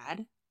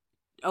dad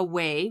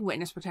away,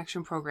 witness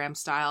protection program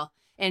style,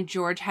 and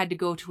George had to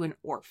go to an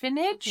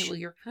orphanage. Okay, well,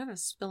 you're kind of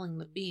spilling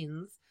the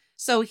beans.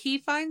 So he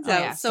finds Oh, out.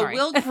 yeah, so sorry.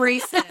 Will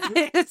Grayson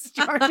is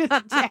George's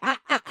dad.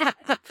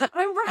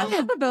 I'm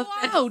right about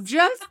Whoa,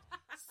 just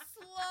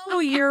slow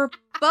your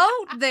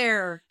boat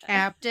there,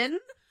 Captain.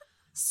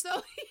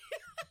 So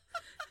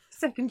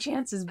Second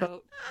Chances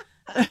boat.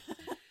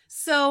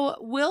 So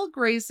Will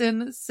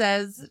Grayson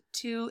says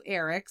to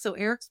Eric, so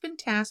Eric's been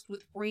tasked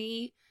with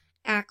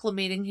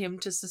reacclimating him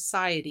to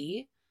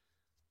society.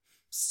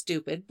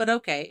 Stupid, but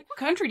okay. What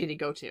country did he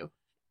go to?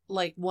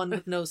 Like one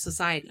with no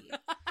society.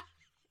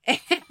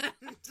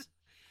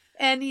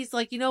 And he's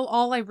like,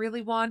 all I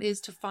really want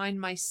is to find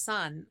my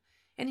son.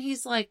 And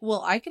he's like,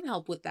 well, I can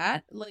help with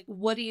that. Like,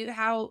 what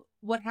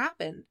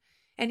happened?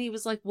 And he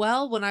was like,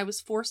 well, when I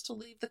was forced to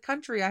leave the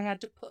country, I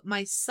had to put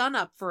my son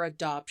up for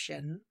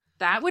adoption.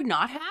 That would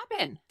not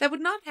happen. That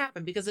would not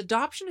happen because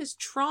adoption is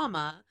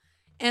trauma.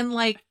 And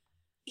like,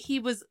 he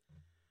was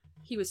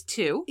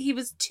 2. He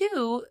was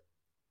 2.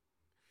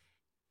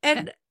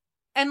 And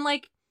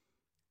like,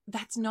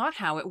 that's not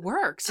how it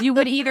works. You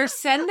would either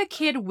send the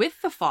kid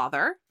with the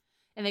father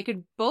and they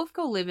could both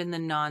go live in the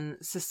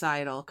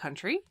non-societal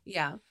country.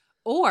 Yeah.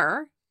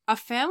 Or a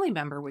family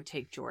member would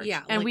take George.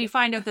 Yeah. And we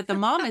find out that the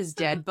mom is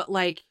dead, but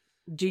like,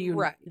 do you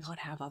Right. not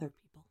have other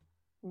people?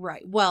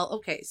 Right. Well,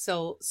 okay.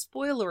 So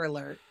spoiler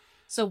alert.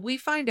 So we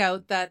find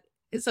out that,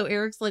 so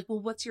Eric's like, well,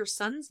 what's your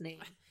son's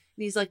name?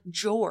 And he's like,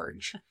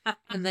 George.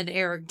 And then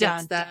Eric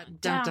gets that.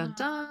 Dun, dun,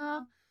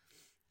 dun.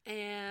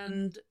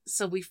 And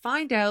so we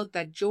find out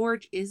that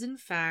George is in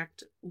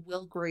fact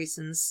Will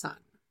Grayson's son.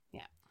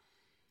 Yeah.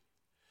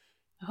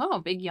 Oh,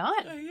 big yawn.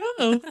 I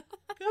know.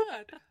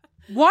 God.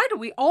 Why do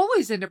we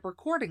always end up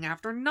recording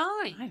after 9?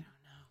 I don't know.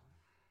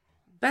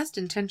 Best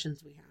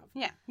intentions we have.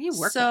 Yeah, you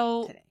worked So-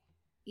 on it today.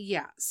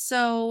 Yeah.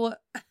 So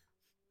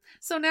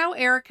now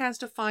Eric has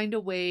to find a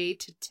way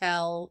to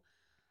tell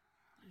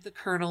the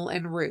Colonel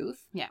and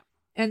Ruth. Yeah.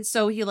 And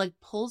so he like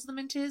pulls them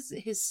into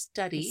his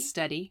study.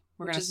 Study.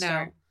 We're which going to is now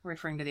start.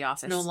 Referring to the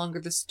office. It's no longer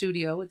the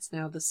studio. It's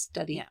now the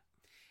study. Yeah.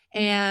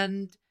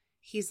 And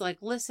he's like,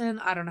 listen,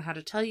 I don't know how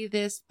to tell you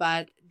this,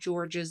 but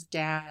George's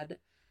dad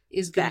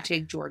is going to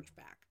take George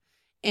back.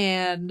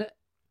 And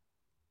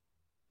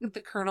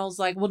the colonel's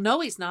like, well,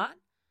 no, he's not.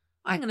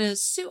 I'm going to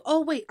sue.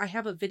 Oh, wait, I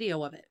have a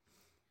video of it.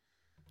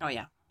 Oh,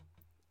 yeah.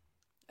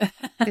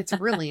 It's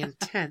really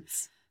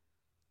intense.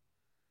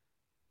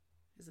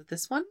 Is it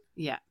this one?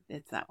 Yeah,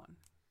 it's that one.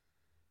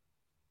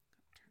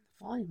 Turn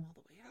the volume all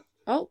the way up.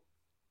 Oh.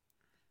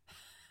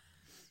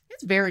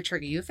 It's very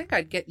tricky. You think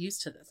I'd get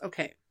used to this.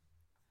 Okay.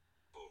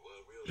 Well,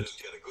 we'll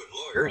just get a good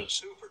lawyer and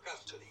sue for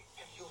custody,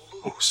 and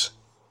you'll lose.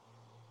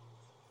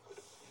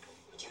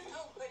 Do you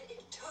know what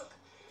it took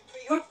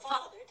for your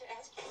father to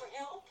ask you for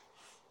help?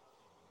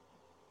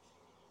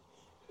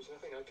 There's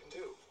nothing I can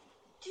do.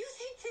 Do you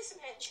think this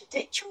man should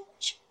take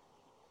George?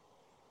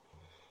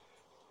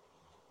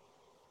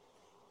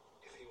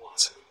 If he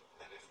wants him,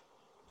 and if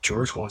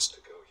George wants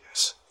to go,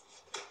 yes.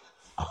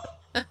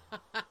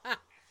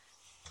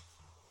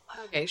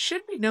 Okay,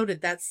 should be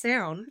noted that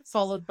sound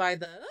followed by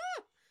the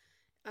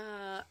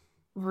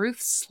Ruth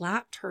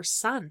slapped her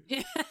son.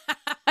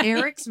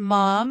 Eric's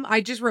mom, I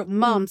just wrote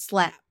mom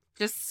slap,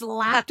 Just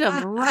slapped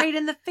him right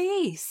in the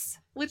face.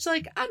 which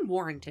like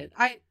unwarranted.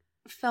 I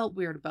felt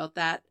weird about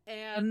that,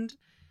 and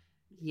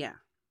yeah,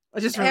 I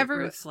just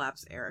Ruth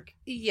slaps Eric.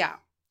 yeah,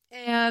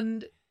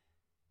 and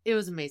it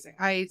was amazing.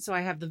 I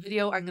have the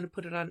video. I'm going to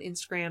put it on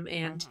Instagram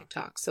and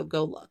TikTok, so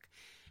go look.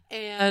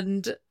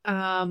 And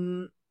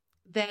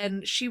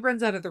then she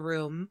runs out of the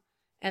room,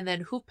 and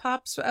then who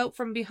pops out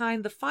from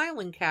behind the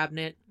filing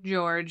cabinet?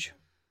 George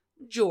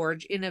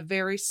In a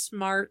very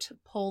smart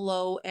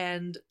polo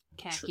and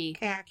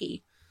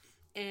khaki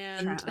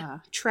and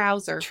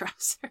trousers.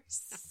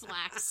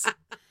 Slacks.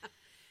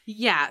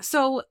 Yeah.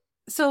 So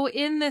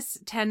in this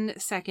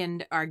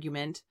 10-second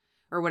argument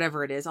or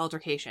whatever it is,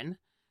 altercation,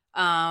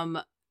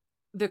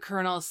 the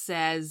colonel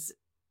says,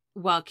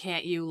 well,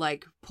 can't you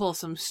like pull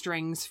some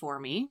strings for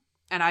me?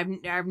 And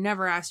I've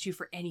never asked you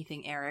for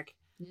anything, Eric.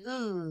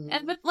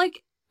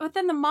 But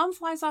then the mom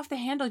flies off the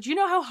handle. Do you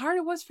know how hard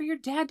it was for your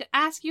dad to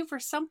ask you for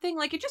something?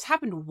 Like, it just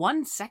happened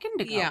 1 second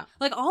ago. Yeah.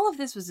 Like, all of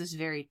this was just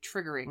very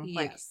triggering.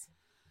 Yes.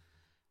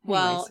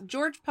 Well,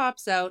 George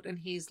pops out and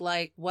he's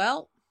like,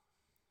 well,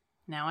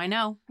 now I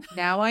know.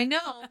 now I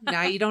know.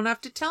 Now you don't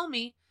have to tell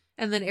me.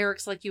 And then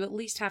Eric's like, you at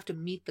least have to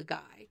meet the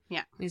guy.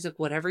 Yeah. And he's like,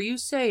 whatever you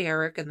say,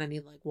 Eric. And then he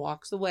like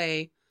walks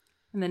away.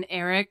 And then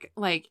Eric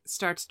like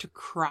starts to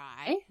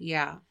cry.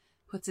 Yeah.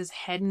 Puts his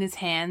head in his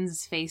hands,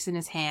 his face in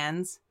his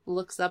hands.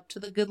 Looks up to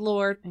the good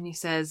Lord. And he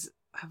says,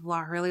 I've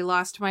really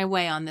lost my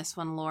way on this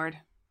one, Lord.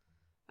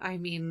 I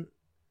mean,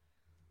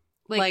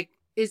 like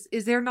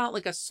is there not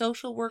like a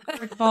social worker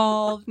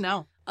involved?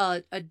 No.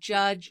 A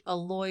judge, a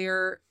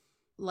lawyer,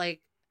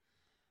 like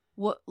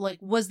what? Like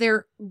was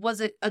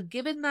it a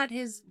given that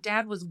his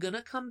dad was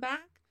gonna come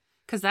back?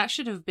 Because that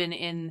should have been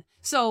in.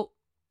 So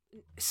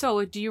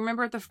do you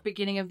remember at the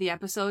beginning of the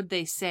episode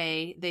they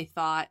say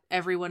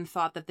everyone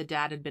thought that the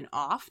dad had been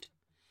offed,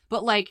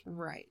 but like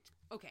right.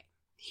 Okay,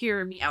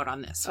 hear me out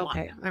on this.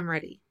 Okay, I'm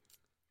ready.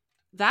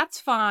 That's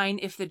fine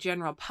if the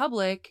general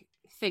public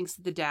thinks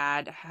the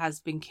dad has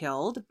been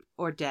killed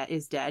or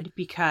is dead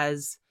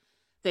because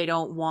they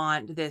don't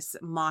want this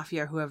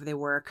mafia or whoever they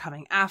were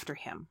coming after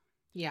him.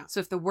 Yeah. So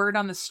if the word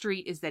on the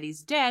street is that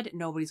he's dead,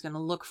 nobody's going to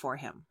look for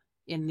him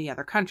in the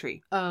other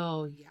country.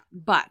 Oh, yeah.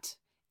 But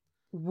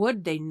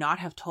would they not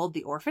have told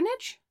the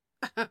orphanage?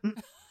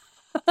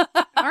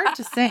 Hard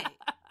to say.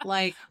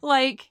 Like,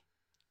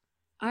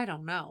 I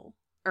don't know.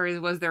 Or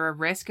was there a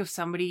risk of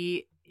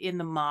somebody in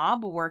the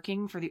mob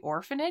working for the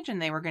orphanage and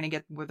they were going to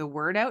get the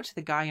word out to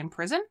the guy in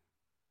prison?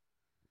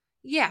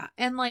 Yeah.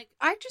 And like,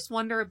 I just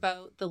wonder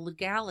about the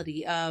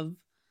legality of,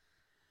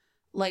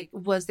 like,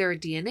 was there a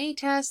DNA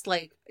test?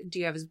 Like, do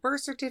you have his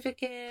birth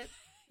certificate?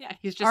 Yeah.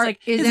 He's just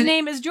his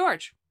name is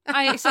George.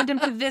 I sent him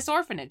to this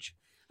orphanage.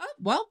 Oh,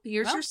 well,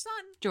 here's your son.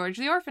 George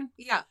the orphan.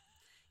 Yeah.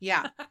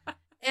 Yeah.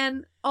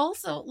 And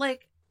also,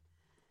 like,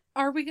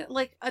 are we,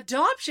 like,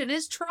 adoption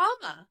is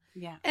trauma.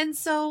 Yeah. And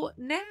so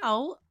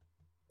now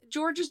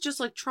George is just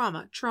like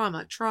trauma.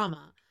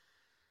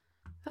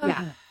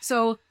 Yeah.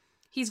 So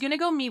he's going to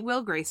go meet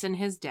Will Grayson,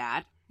 his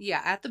dad.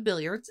 Yeah, at the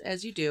billiards,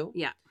 as you do.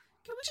 Yeah.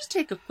 Can we just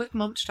take a quick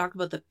moment to talk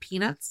about the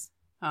peanuts?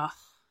 Oh.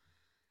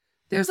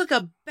 There's like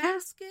a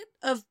basket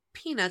of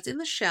peanuts in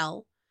the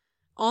shell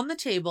on the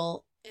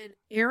table, and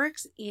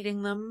Eric's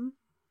eating them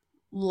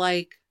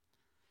like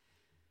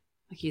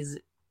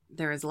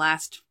they're his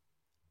last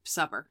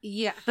supper.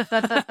 Yeah.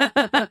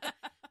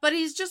 But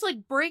he's just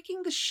like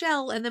breaking the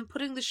shell and then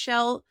putting the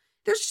shell.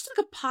 There's just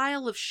like a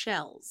pile of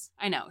shells.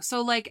 I know.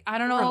 So like, I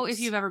don't know Gross. if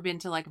you've ever been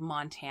to like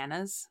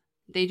Montana's.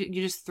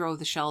 You just throw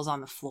the shells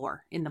on the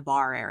floor in the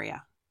bar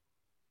area.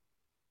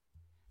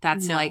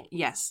 That's No. like,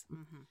 yes.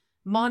 Mm-hmm.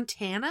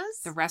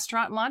 Montana's? The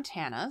restaurant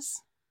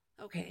Montana's.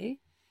 Okay.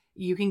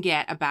 You can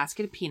get a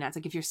basket of peanuts.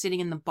 Like if you're sitting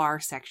in the bar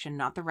section,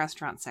 not the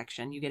restaurant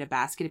section, you get a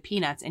basket of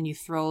peanuts and you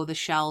throw the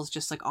shells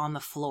just like on the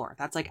floor.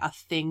 That's like a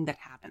thing that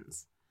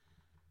happens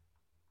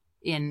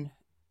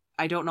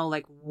I don't know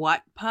like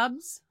what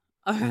pubs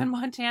other than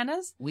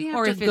Montana's. We have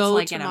or to if it's go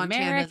like to an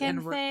Montana's American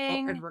and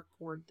thing. and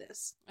record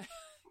this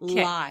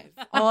Okay. live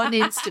on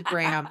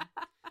Instagram.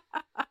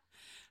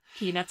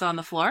 Peanuts on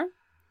the floor.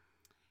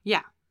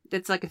 Yeah,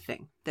 it's like a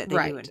thing that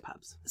they do in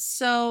pubs.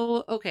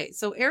 So, okay,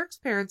 so Eric's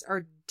parents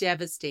are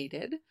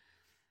devastated,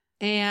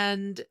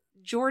 and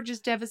George is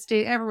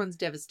devastated. Everyone's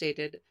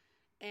devastated.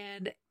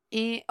 And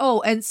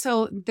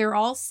so they're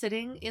all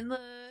sitting in the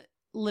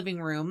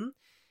living room.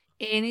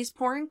 Annie's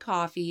pouring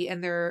coffee,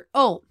 and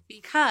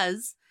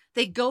because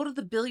they go to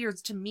the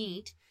billiards to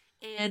meet,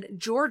 and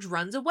George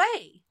runs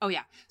away. Oh,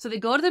 yeah. So they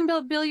go to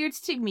the billiards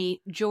to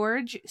meet.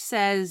 George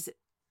says,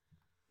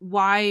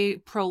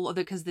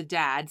 because the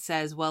dad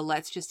says, well,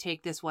 let's just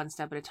take this one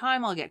step at a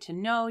time. I'll get to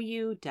know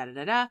you,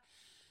 da-da-da-da.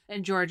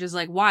 And George is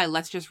like, why?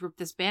 Let's just rip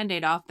this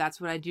Band-Aid off.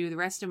 That's what I do in the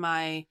rest of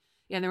my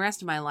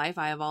life.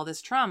 I have all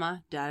this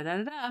trauma,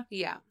 da-da-da-da.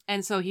 Yeah.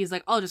 And so he's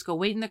like, I'll just go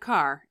wait in the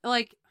car.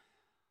 Like,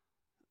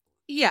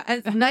 yeah,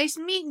 and nice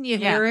meeting you,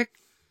 Yeah. Eric.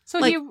 so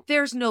Like,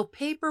 there's no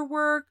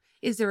paperwork.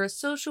 Is there a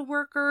social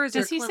worker?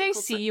 does he say,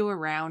 see you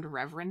around,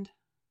 Reverend?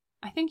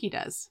 I think he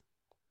does.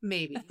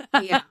 Maybe.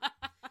 Yeah.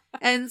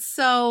 And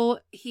so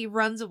he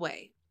runs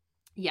away.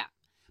 Yeah.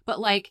 But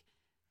like,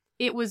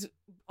 it was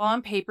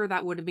on paper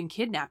that would have been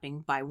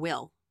kidnapping by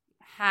Will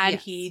had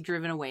Yes. he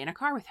driven away in a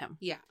car with him.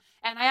 Yeah.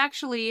 And I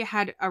actually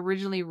had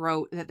originally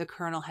wrote that the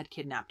Colonel had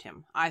kidnapped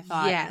him. I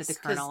thought Yes, that the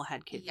 'cause, Colonel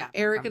had Yeah. kidnapped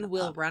him. Eric from and the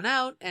Will pub. run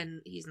out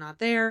and he's not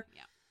there.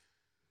 Yeah.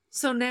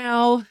 So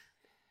now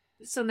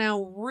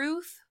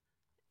Ruth,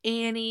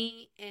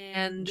 Annie,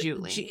 and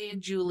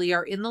Julie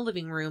are in the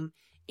living room.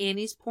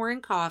 Annie's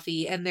pouring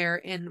coffee, and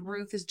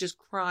Ruth is just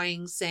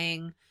crying,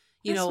 saying,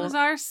 This was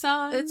our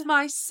son. it's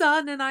my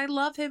son, and I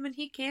love him, and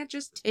he can't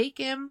just take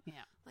him.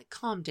 Yeah. Like,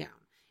 calm down.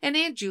 And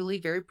Aunt Julie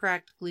very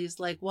practically is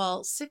like,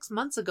 well, 6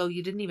 months ago,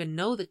 you didn't even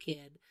know the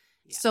kid.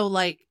 Yeah. So,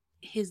 like,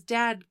 his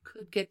dad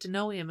could get to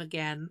know him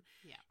again.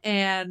 Yeah.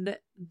 And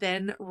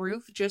then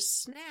Ruth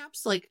just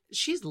snaps, like,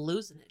 she's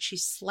losing it. She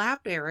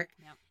slapped Eric.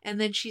 Yep. And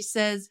then she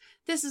says,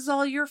 this is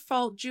all your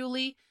fault,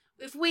 Julie.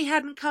 If we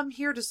hadn't come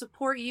here to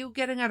support you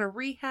getting out of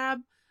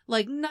rehab,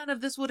 like, none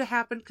of this would have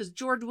happened because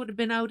George would have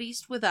been out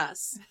east with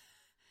us.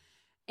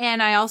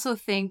 And I also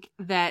think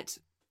that,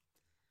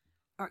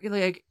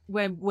 like,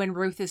 when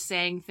Ruth is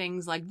saying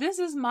things like, this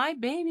is my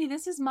baby,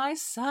 this is my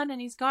son,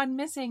 and he's gone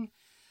missing,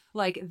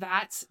 like,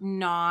 that's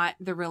not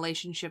the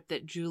relationship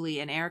that Julie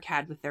and Eric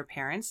had with their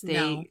parents.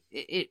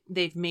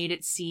 They've made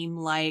it seem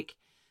like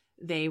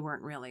they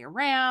weren't really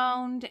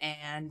around,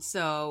 and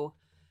so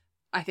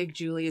I think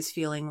Julie is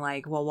feeling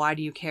like, well, why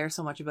do you care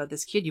so much about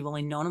this kid? You've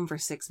only known him for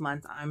 6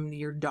 months. I'm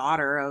your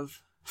daughter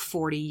of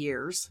 40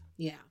 years.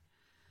 Yeah.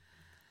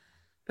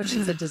 But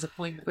she's a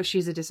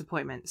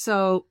disappointment.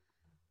 So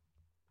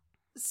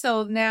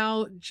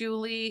now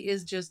Julie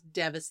is just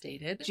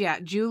devastated. yeah,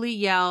 Julie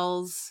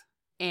yells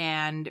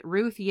and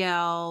Ruth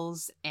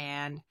yells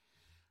and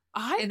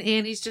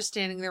Annie's just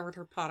standing there with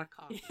her pot of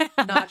coffee,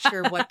 not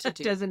sure what to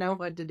do. Doesn't know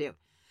what to do.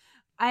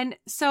 And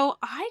so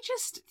I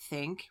just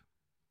think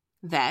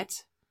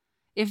that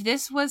if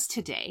this was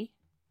today,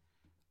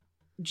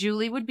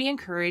 Julie would be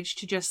encouraged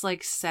to just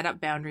like set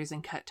up boundaries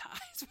and cut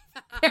ties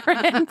with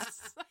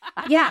parents.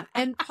 Yeah,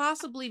 and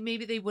possibly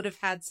maybe they would have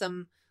had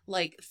some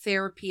like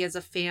therapy as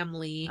a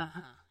family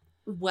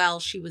while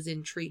she was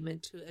in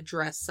treatment to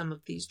address some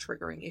of these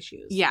triggering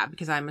issues. Yeah,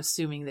 because I'm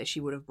assuming that she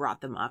would have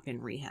brought them up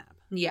in rehab.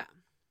 Yeah.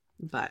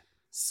 But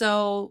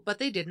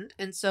they didn't.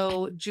 And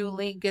so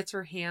Julie gets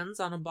her hands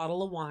on a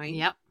bottle of wine.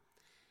 Yep.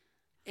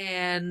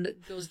 And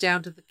goes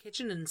down to the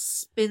kitchen and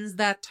spins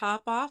that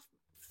top off,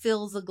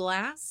 fills a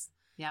glass.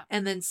 Yeah.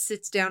 And then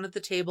sits down at the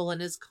table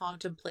and is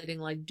contemplating,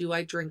 like, do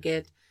I drink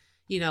it?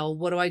 You know,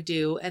 what do I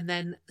do? And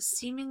then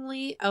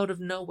seemingly out of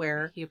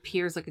nowhere, He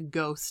appears like a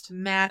ghost.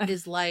 Matt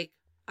is like,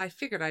 I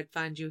figured I'd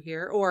find you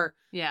here. Or,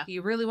 Yeah. do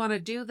you really want to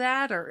do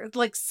that? Or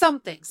like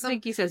something. I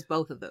think he says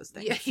both of those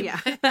things. Yeah.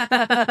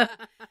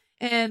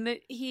 And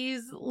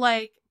he's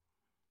like,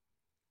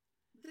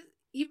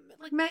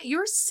 Matt,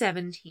 you're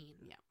 17.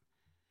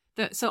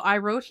 Yeah. So I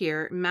wrote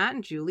here, Matt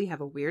and Julie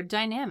have a weird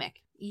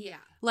dynamic. Yeah.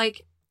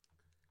 Like,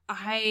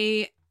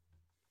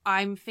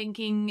 I'm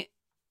thinking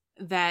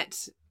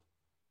that,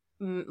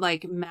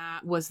 like,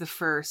 Matt was the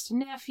first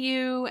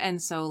nephew, and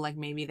so, like,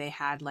 maybe they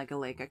had, like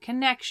a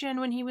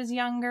connection when he was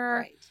younger.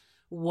 Right.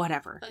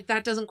 Whatever. Like,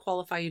 that doesn't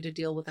qualify you to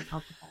deal with an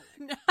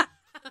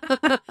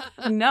alcoholic.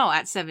 No,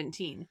 at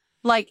 17.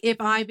 Like, if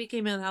I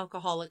became an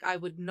alcoholic, I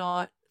would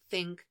not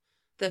think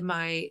that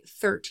my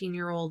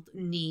 13-year-old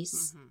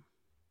niece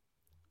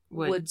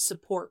would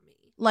support me.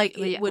 Like,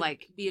 it would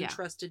be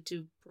entrusted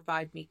to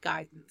provide me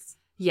guidance.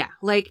 Yeah,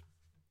 like,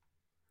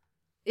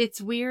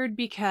 it's weird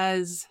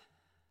because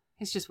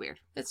it's just weird.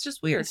 It's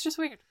just weird. It's just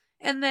weird.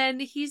 And then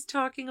he's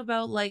talking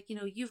about, like, you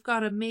know, you've got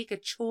to make a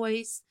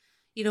choice,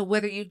 you know,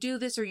 whether you do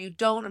this or you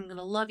don't, I'm going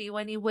to love you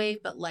anyway.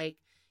 But, like,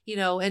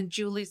 And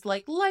Julie's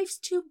like, life's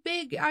too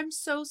big. I'm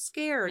so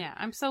scared. Yeah,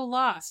 I'm so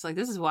lost. Like,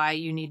 this is why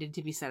you needed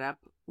to be set up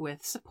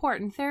with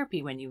support and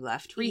therapy when you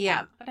left rehab.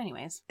 Yeah. But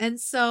anyways. And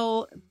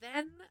so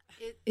then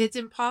it's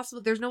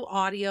impossible. There's no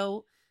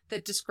audio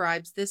that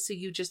describes this, so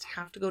you just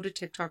have to go to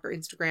TikTok or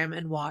Instagram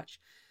and watch.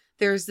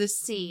 There's this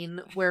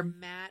scene where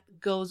Matt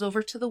goes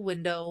over to the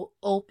window,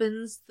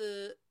 opens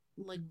the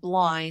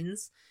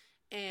blinds,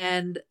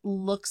 and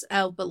looks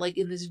out, but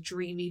in this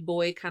dreamy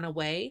boy kind of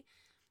way.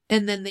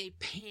 And then they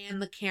pan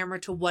the camera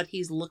to what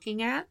he's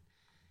looking at.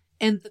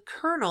 And the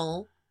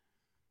Colonel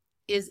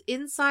is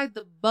inside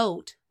the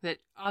boat. That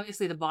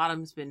obviously the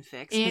bottom's been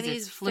fixed. And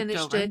he's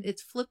finished over. it.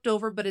 It's flipped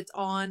over, but it's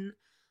on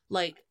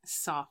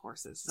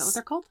sawhorses. Is that what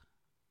they're called?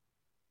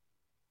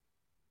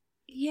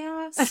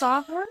 Yeah,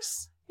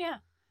 sawhorse? Yeah.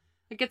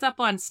 It gets up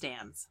on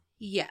stands.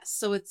 Yes.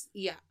 So it's,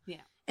 yeah.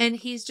 Yeah. And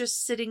he's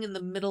just sitting in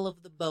the middle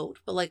of the boat.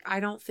 But I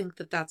don't think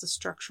that that's a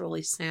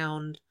structurally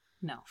sound.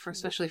 No,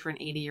 especially for an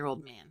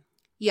 80-year-old man.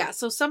 Yeah.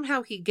 So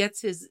somehow he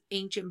gets his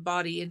ancient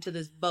body into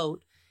this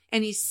boat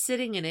and he's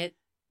sitting in it.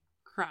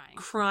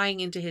 Crying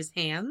into his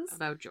hands.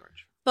 About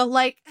George.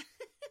 But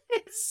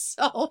it's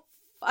so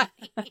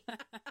funny.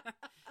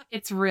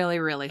 It's really,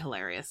 really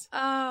hilarious.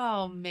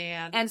 Oh,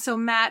 man. And so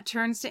Matt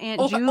turns to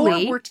Aunt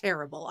Julie. Or we're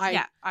terrible.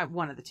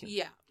 One of the two.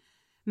 Yeah.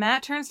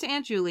 Matt turns to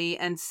Aunt Julie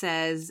and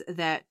says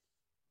that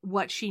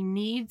what she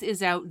needs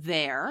is out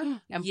there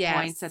and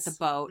points at the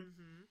boat.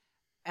 Mm-hmm.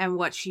 And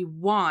what she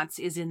wants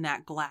is in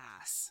that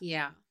glass.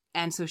 Yeah.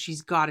 And so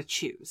she's got to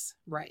choose.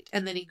 Right.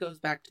 And then he goes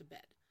back to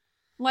bed.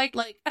 Like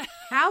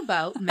How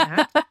about,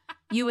 Matt,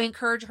 you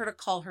encourage her to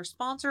call her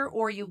sponsor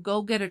or you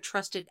go get a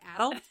trusted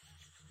adult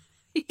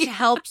to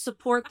help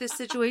support this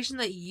situation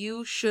that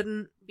you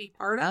shouldn't be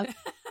part of?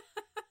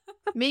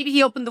 Maybe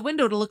he opened the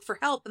window to look for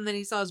help and then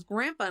he saw his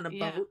grandpa in a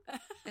boat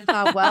and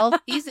thought, well,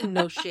 he's in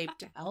no shape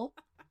to help.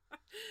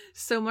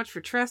 So much for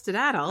trusted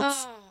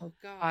adults. Oh,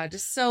 God.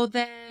 So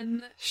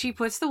then she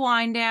puts the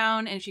wine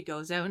down and she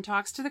goes out and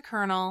talks to the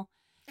Colonel.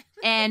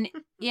 And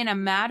in a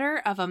matter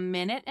of a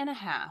minute and a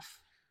half,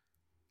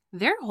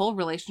 their whole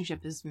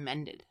relationship is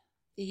mended.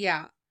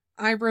 Yeah.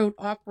 I wrote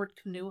awkward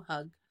canoe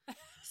hug.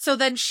 So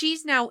then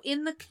she's now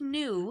in the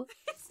canoe.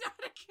 It's not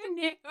a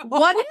canoe.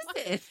 What is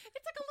it?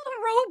 It's like a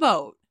little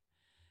rowboat.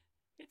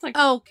 It's like...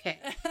 Okay.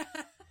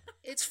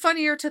 It's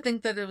funnier to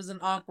think that it was an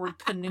awkward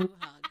canoe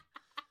hug.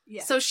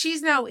 Yeah. So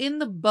she's now in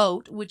the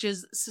boat, which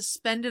is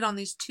suspended on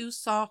these two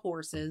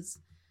sawhorses.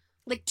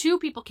 Two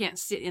people can't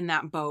sit in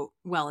that boat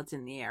while it's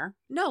in the air.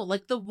 No,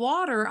 the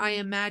water, I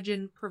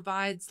imagine,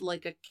 provides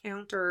a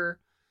counter.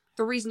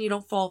 The reason you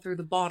don't fall through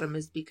the bottom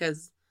is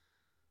because...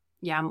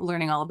 Yeah, I'm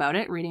learning all about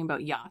it, reading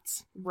about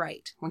yachts.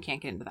 Right. We can't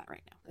get into that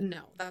right now.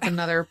 No, that's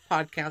another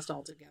podcast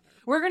altogether.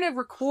 We're going to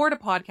record a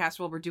podcast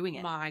while we're doing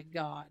it. My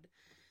God.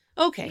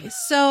 Okay,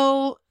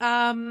 so,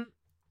 and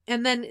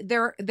then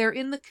they're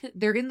in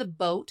the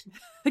boat.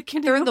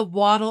 They're in the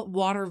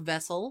water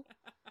vessel,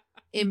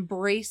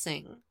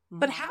 embracing.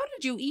 But how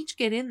did you each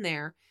get in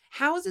there?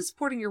 How is it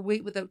supporting your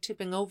weight without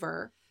tipping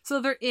over?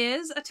 So there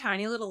is a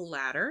tiny little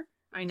ladder.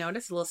 I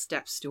noticed a little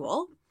step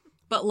stool,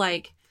 but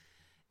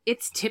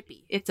it's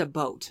tippy. It's a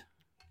boat.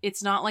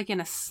 It's not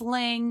in a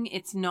sling.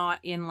 It's not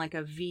in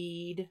a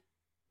V'd.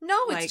 No,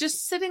 it's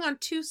just sitting on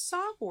two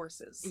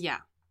sawhorses. Yeah.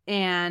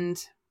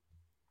 And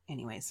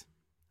anyways,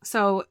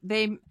 so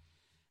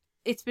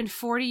it's been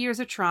 40 years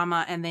of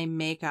trauma and they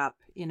make up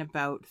in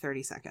about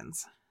 30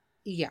 seconds.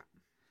 Yeah.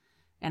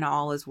 And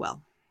all is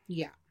well.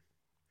 Yeah.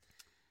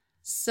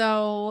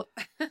 So,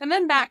 and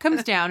then Matt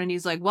comes down and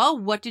he's like, well,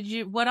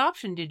 what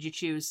option did you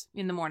choose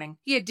in the morning?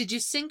 Yeah. Did you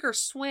sink or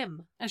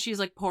swim? And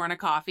she's pouring a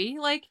coffee.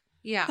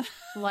 Yeah.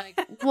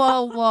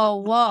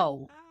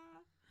 Whoa.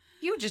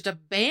 You just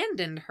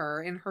abandoned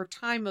her in her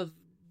time of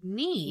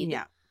need.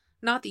 Yeah.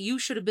 Not that you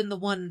should have been the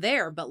one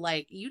there, but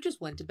you just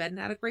went to bed and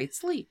had a great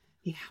sleep.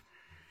 Yeah.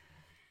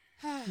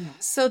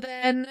 So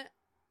then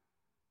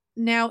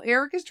now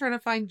Eric is trying to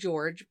find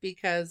George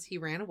because he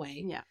ran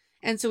away. Yeah.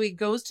 And so he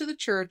goes to the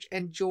church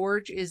and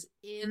George is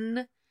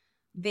in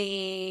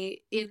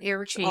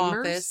Eric's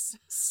office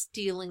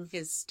stealing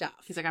his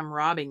stuff. He's like, I'm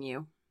robbing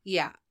you.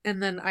 Yeah.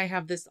 And then I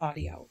have this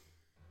audio.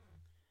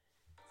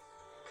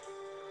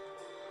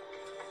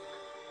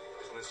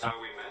 Isn't this how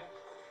we met?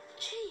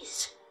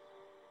 Jeez.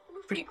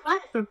 We're pretty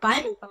quiet for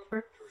Bible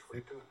thumper. What are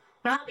you doing?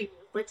 Robbing you.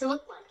 What's it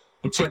look like?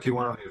 Looks like you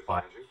wanted me to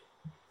find you.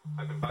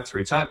 I've been by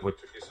 3 times. What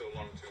took you so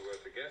long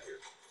to get here?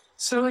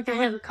 So like I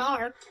have a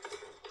car.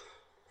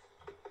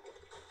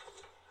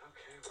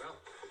 Okay, well.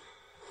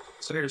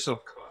 So get yourself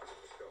a car.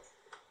 Let's go.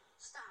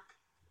 Stop.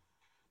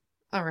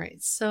 All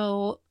right.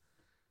 So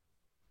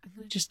I'm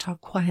going to just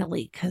talk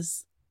quietly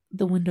because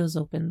the window's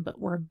open, but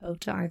we're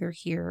about to either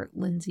hear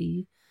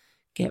Lindsay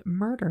get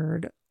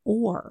murdered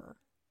or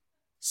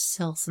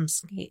sell some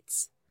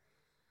skates.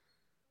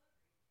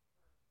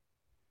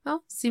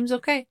 Well, seems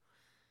okay.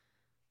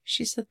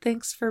 She said,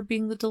 thanks for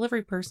being the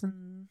delivery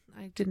person.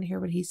 I didn't hear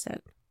what he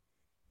said.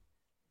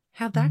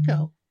 How'd that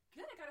go?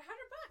 Good, I got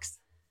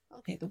 $100.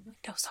 Okay, the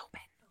window's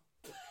open.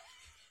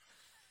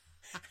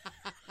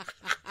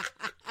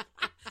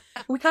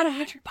 We got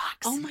 $100.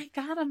 Oh my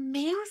God,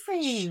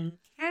 amazing.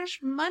 Cash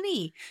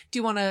money. Do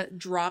you want to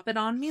drop it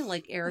on me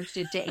like Eric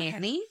did to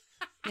Annie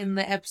in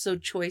the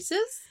episode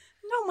choices?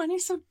 No,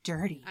 money's so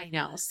dirty. I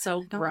know, so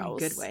Not in a gross.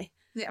 good way.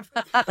 Yeah.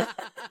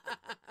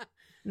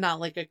 Not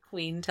like a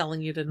queen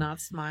telling you to not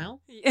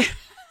smile. Yeah.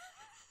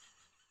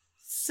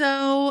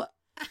 So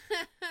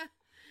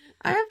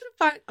I have to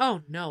find.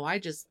 Oh no, I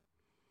just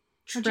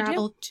What'd you do?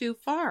 traveled too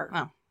far. Oh.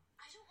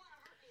 I don't want to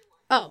hurt anyone.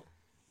 Oh,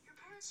 Your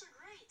parents are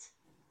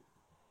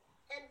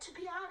great. And to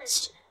be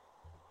honest,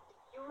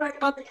 you were right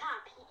about the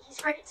cop.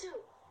 He's right too.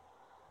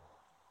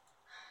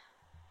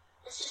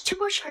 It's just too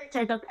much hurt to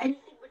end up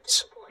anything but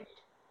disappointed.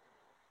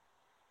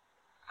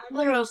 I'm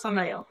gonna go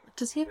somebody else.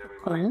 does he have a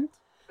cold?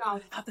 No,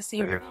 Not the same.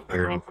 You're on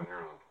your own.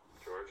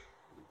 George,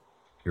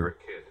 you're a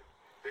kid.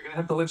 You're gonna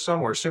have to live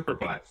somewhere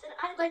supervised. then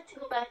I'd like to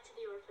go back to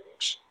the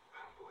orphanage. I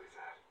don't believe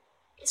that.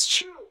 It's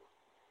true.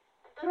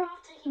 I'm better off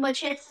taking my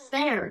chances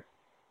there.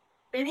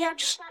 Maybe I'm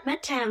just not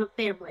meant to have a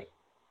family.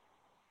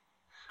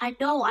 I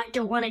know I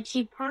don't want to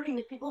keep hurting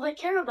the people that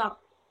care about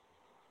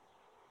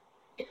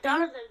me. If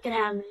none of them can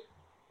have me,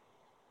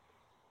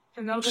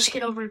 then they'll just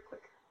get over it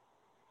quicker.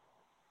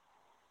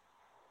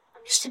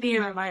 I'm used to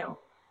being on my own.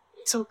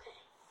 It's okay.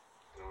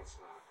 No, it's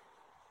not.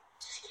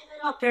 Just give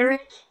it up,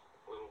 Eric.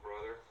 Little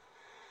brother,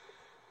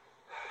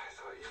 I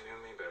thought you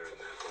knew me better than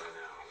that by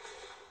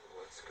now.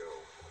 Let's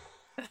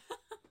go.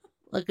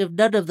 Like if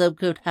none of them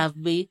could have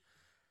me.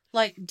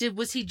 Like,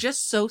 was he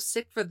just so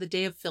sick for the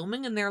day of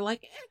filming and they're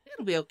like,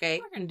 it'll be okay.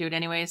 We're going to do it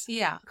anyways.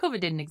 Yeah. COVID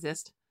didn't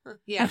exist.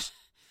 Yeah.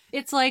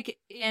 It's like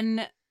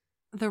in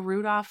the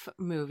Rudolph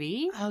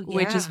movie, Oh,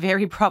 which yeah. is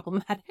very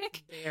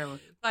problematic.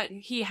 Very. But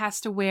he has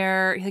to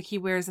wear, like, he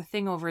wears a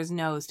thing over his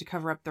nose to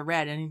cover up the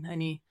red,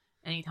 and he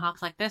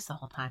talks like this the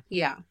whole time.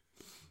 Yeah.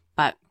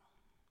 But,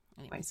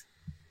 anyways.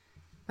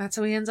 That's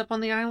how he ends up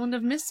on the island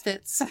of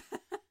misfits.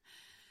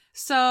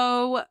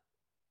 So,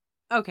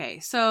 okay,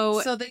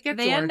 so So they get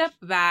they end George.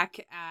 up back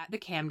at the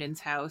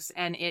Camden's house,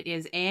 and it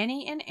is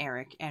Annie and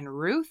Eric and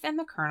Ruth and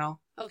the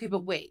Colonel. Okay,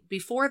 but wait.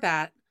 Before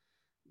that,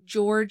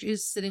 George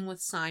is sitting with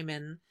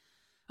Simon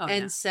Oh,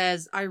 and yeah.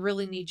 says, I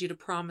really need you to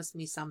promise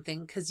me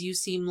something because you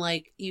seem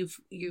like you've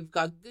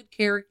got good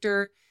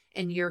character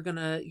and you're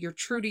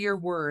true to your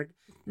word.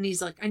 And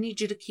he's like, I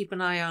need you to keep an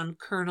eye on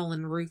Colonel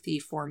and Ruthie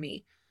for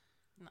me.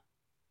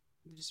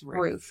 Just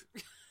Ruth.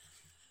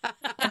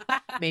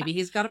 Maybe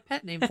he's got a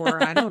pet name for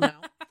her. I don't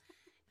know.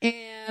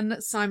 And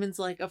Simon's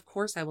like, of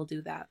course I will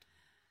do that.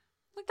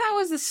 Like, that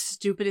was the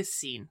stupidest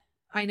scene.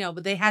 I know,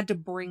 but they had to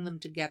bring them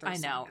together. I know.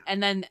 somehow.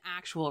 And then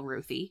actual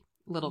Ruthie,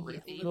 little Yeah,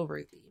 Ruthie, little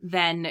Ruthie.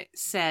 then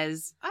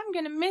says, I'm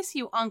going to miss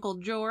you, Uncle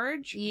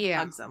George. Yeah.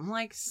 Hugs him.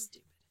 Like,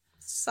 stupid.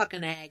 Suck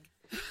an egg.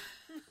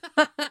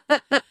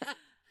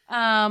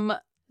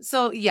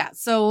 So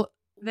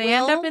they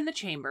end Will- up in the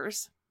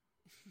chambers.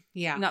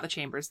 Yeah. Not the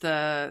chambers,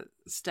 the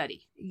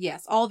study.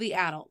 Yes, all the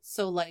adults.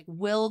 So like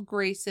Will,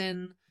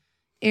 Grayson,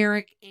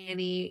 Eric,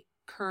 Annie,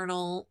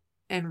 Colonel,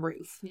 and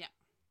Ruth. Yeah.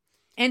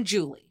 And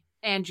Julie.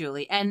 And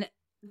Julie. And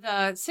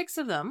the six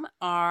of them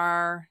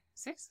are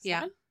six?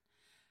 Yeah. Seven?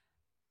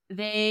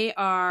 They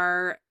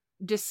are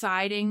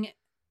deciding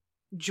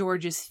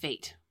George's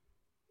fate.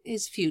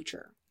 His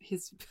future.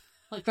 His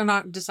Like they're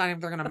not deciding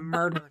if they're going to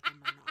murder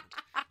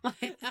him or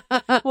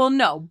not. well,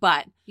 no,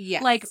 but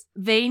Yes. like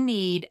they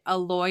need a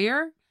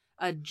lawyer,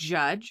 a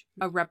judge,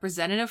 a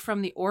representative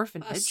from the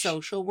orphanage, a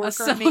social a worker,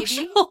 social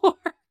maybe.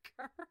 worker.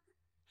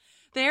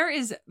 There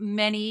is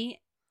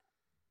many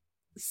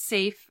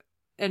safe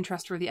and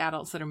trustworthy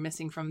adults that are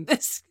missing from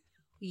this.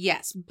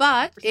 Yes,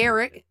 but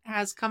Eric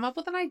has come up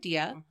with an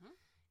idea, Mm-hmm.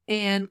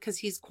 and because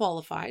he's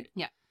qualified.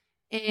 Yeah.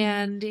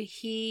 And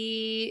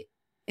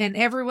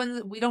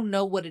everyone, we don't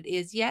know what it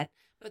is yet,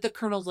 but the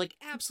Colonel's like,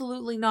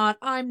 absolutely not.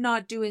 I'm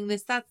not doing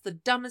this. That's the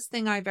dumbest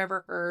thing I've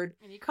ever heard.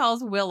 And he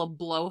calls Will a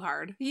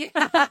blowhard. Yeah.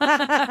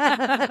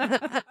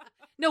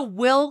 No,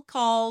 Will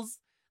calls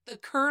the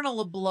Colonel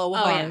a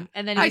blowhard.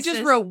 And then I he just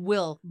says- wrote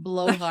Will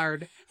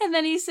blowhard. And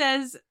then he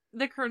says,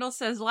 the Colonel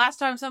says, last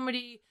time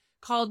somebody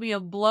called me a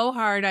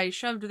blowhard, I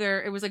shoved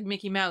it was like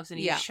Mickey Mouse, and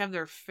he Yeah. shoved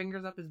their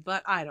fingers up his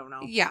butt. I don't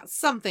know. Yeah,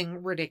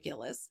 something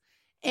ridiculous.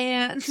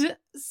 And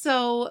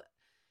so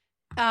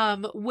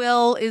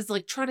Will is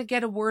like trying to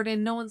get a word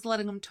in. No one's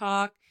letting him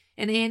talk.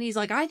 And Annie's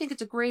like, I think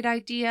it's a great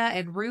idea.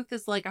 And Ruth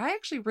is like, I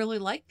actually really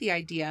like the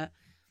idea.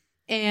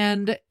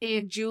 And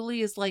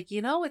Julie is like,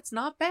 it's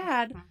not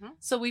bad. Mhm.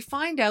 So we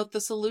find out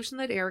the solution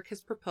that Eric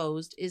has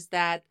proposed is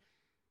that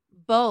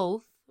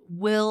both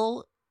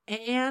Will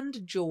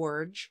and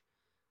George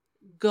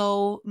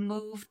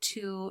move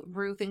to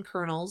Ruth and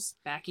Colonel's.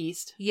 Back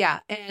east. Yeah,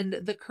 and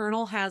the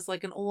Colonel has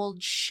like an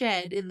old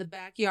shed in the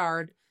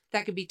backyard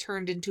that could be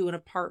turned into an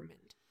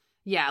apartment.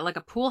 Yeah, like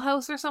a pool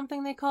house or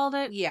something they called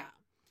it. Yeah.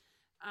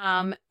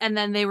 And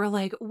then they were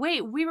like,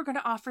 wait, we were going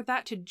to offer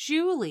that to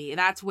Julie.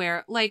 That's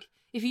where, like,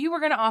 if you were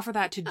going to offer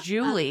that to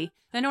Julie,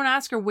 then don't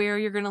ask her where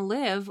you're going to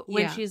live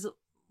when Yeah. she's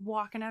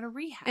walking out of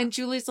rehab. And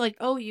Julie's like,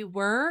 oh, you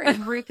were?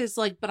 And Ruth is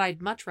like, but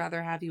I'd much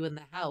rather have you in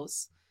the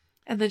house.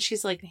 And then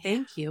she's like,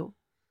 thank you.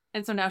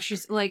 And so now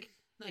she's like,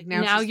 Like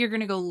now she's- you're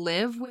going to go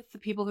live with the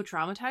people who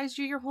traumatized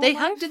you your whole they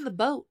life? hugged in the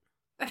boat.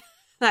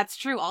 That's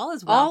true. All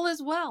is well. All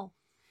is well.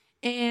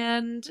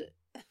 And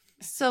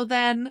so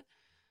then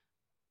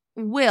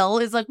Will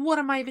is like, what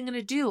am I even going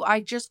to do? I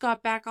just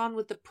got back on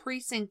with the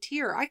precinct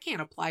here. I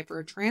can't apply for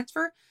a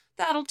transfer.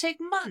 That'll take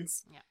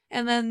months. Yeah.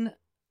 And then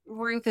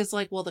Ruth is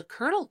like, well, the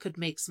colonel could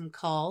make some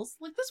calls.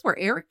 Like, this is where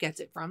Eric gets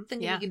it from,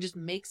 thinking Yeah. he can just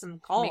make some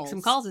calls. Make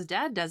some calls. His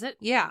dad does it.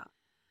 Yeah.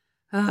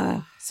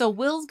 Ugh. So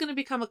Will's going to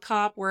become a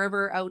cop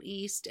wherever out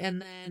east.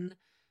 And then,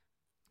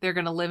 They're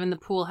going to live in the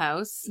pool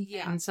house.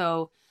 Yeah. And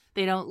so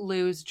they don't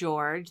lose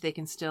George. They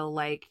can still,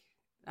 like,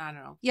 I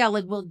don't know. yeah,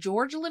 like, will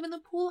George live in the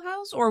pool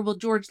house or will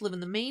George live in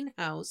the main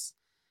house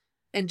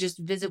and just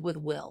visit with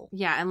Will?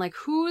 Yeah. And, like,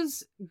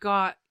 who's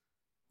got,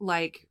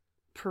 like,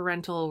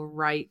 parental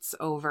rights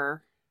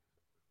over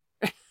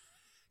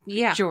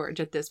Yeah. George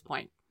at this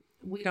point?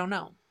 We don't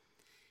know.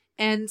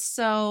 And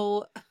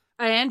so,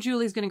 And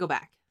Julie's going to go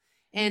back.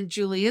 and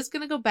Julie is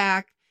going to go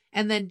back.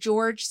 And then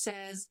George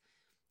says,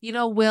 you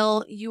know,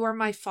 Will, you are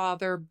my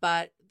father,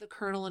 but the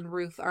Colonel and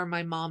Ruth are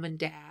my mom and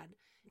dad.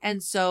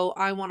 And so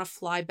I want to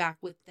fly back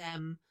with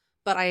them.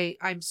 But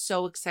I'm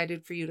so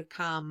excited for you to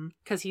come.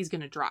 Because he's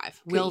going to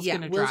drive. Will's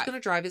going to Will's drive. going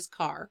to drive his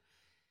car.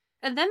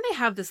 And then they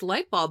have this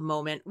light bulb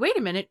moment. Wait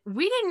a minute.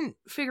 We didn't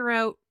figure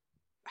out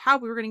how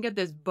we were going to get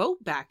this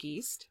boat back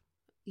east.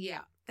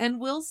 Yeah. And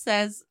Will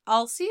says,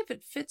 I'll see if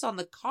it fits on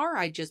the car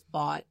I just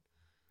bought.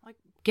 Like,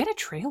 get a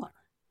trailer.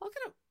 Look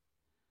at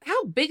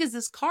how big is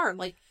this car?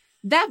 Like,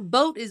 that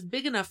boat is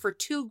big enough for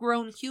two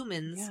grown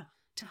humans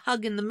to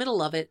hug in the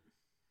middle of it.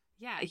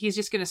 Yeah, he's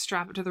just going to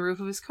strap it to the roof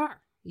of his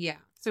car. Yeah.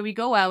 So we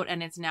go out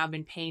and it's now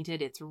been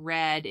painted. It's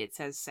red. It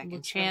says second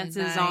Looks really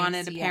chances on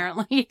nice, it, yeah.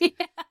 apparently.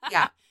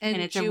 Yeah. And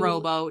it's a Ju-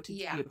 rowboat. It's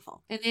Yeah.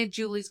 beautiful. And Aunt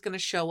Julie's going to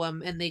show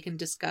him and they can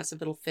discuss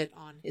if it'll fit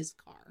on his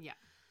car. Yeah.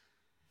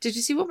 Did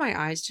you see what my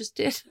eyes just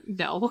did?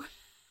 No.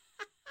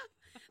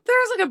 There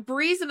was like a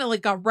breeze and it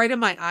like got right in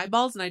my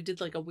eyeballs and I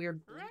did like a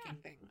weird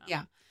blinking thing. Oh.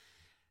 Yeah.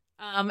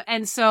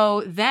 And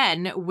so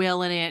then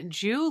Will and Aunt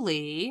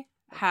Julie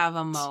have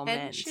a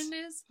moment. Tension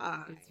is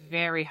high. It's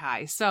very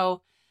high.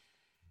 So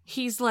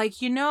he's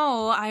like, you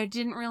know, I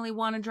didn't really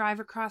want to drive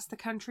across the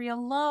country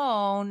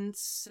alone.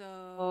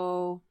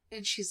 So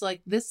And she's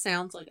like, this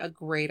sounds like a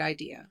great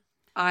idea.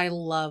 I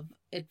love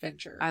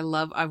adventure. I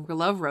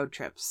love road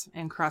trips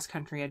and cross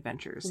country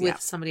adventures.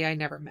 With somebody I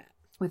never met.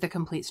 With a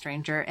complete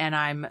stranger, and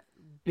I'm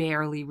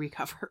barely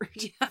recovered.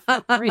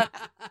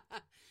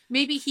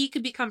 Maybe he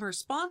could become her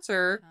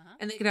sponsor Uh-huh.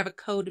 and they could have a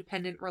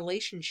codependent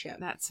relationship.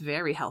 That's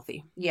very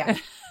healthy. Yeah.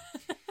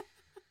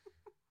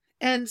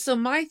 And so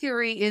my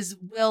theory is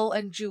Will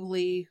and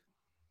Julie,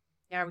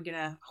 Yeah, we're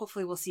gonna.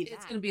 Hopefully, we'll see that.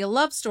 it's going to be a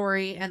love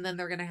story and then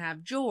they're going to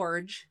have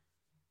George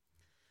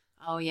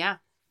Oh yeah.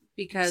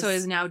 because So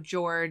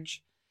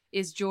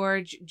is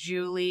George,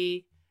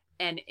 Julie,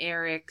 and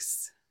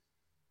Eric's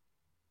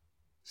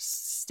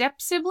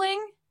step sibling,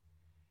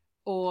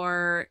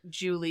 or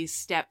Julie's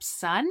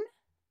stepson,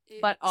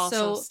 but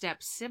also so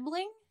step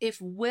sibling? if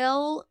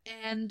Will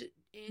and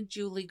Aunt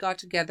Julie got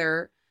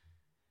together,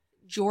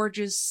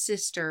 George's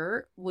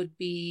sister would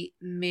be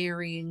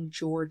marrying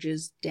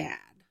George's dad.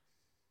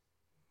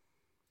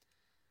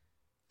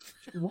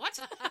 What?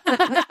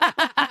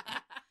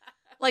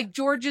 Like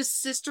George's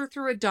sister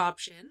through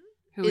adoption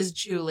Who is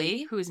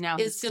Julie? Who is now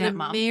his is going to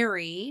stepmom?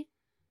 marry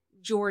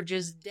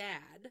George's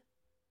dad.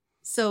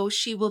 So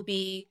she will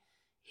be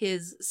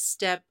his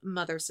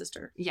stepmother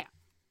sister. Yeah.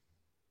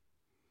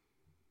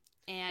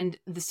 And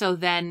so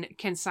then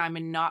can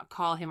Simon not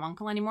call him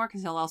uncle anymore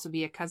because he'll also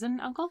be a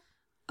cousin uncle?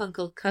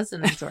 Uncle,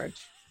 cousin of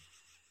George.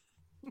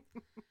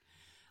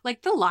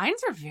 Like the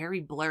lines are very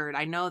blurred.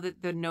 I know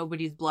that the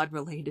nobody's blood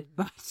related,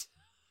 but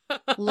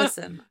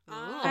Listen,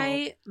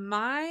 Oh.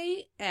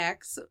 my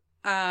ex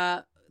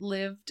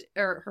lived,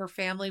 or her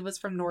family was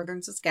from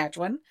northern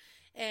Saskatchewan,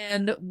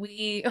 and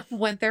we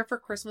went there for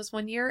Christmas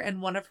one year, and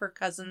one of her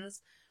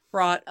cousins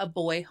brought a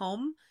boy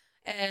home,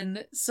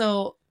 and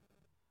so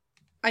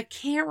I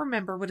can't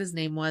remember what his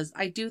name was.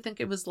 I do think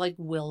it was like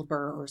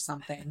Wilbur or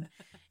something.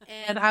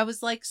 And I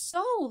was like,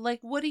 so, like,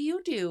 what do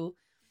you do?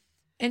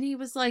 And he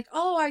was like,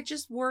 oh, I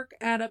just work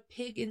at a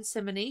pig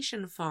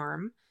insemination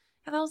farm.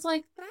 And I was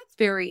like, that's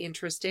very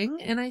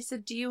interesting. And I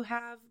said, do you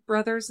have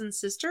brothers and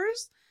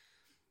sisters?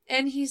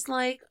 And he's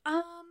like,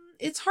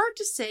 it's hard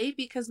to say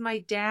because my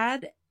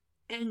dad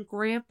and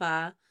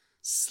grandpa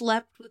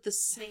slept with the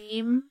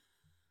same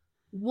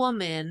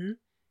woman.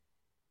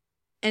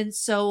 And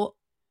so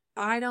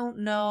I don't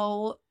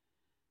know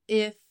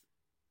if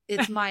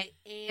it's my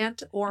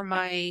aunt or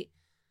my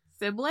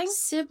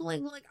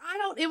sibling? Like,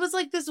 it was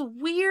like this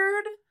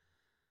weird.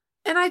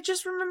 And I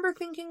just remember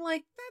thinking,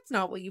 like, that's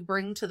not what you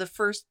bring to the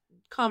first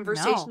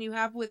conversation No. you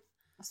have with.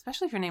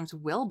 Especially if your name's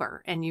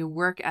Wilbur and you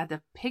work at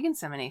the pig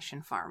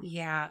insemination farm.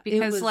 Yeah.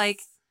 Because,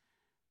 like,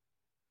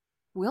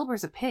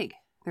 Wilbur's a pig.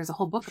 There's a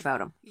whole book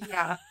about him.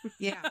 Yeah.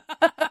 Yeah.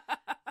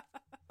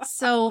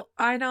 So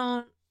I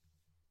don't.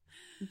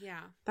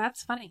 Yeah.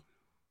 That's funny.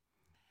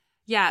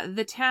 Yeah,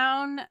 the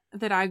town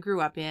that I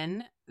grew up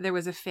in, there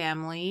was a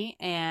family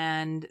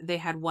and they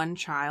had one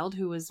child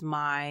who was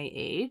my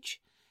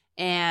age,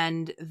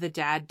 and the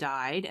dad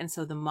died, and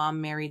so the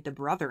mom married the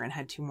brother and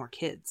had 2 more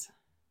kids.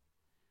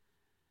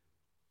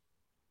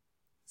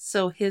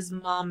 So his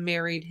mom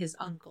married his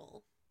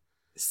uncle.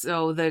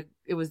 So they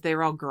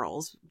were all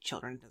girls,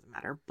 children, doesn't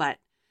matter. But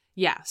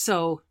yeah,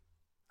 so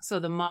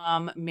the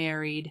mom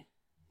married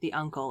the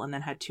uncle and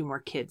then had 2 more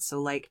kids.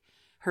 So like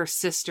her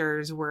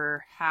sisters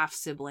were half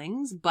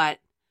siblings, but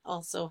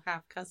Also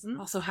half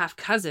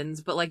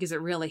cousins. But like, is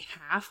it really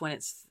half when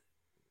it's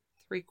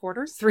 3/4?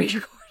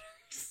 3/4?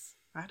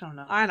 I don't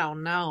know. I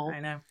don't know. I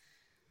know.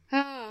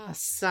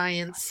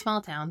 Science.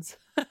 Small towns.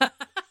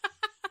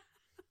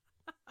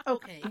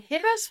 Okay,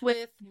 hit us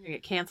with... You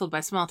get canceled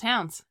by small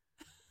towns.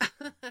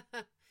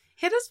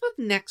 Hit us with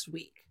next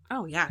week.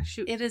 Oh, yeah.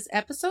 Shoot. It is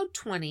episode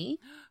 20.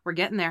 We're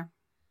getting there.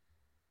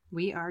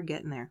 We are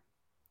getting there.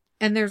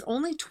 And there's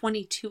only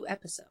 22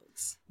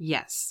 episodes.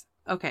 Yes.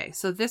 Okay,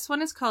 so this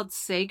one is called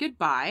Say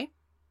Goodbye.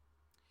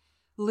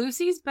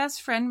 Lucy's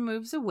best friend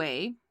moves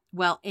away,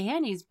 while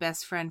Annie's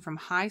best friend from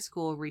high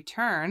school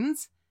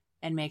returns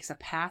and makes a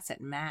pass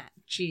at Matt.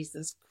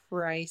 Jesus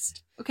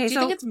Christ. Okay, Do you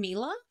think it's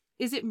Mila?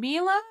 Is it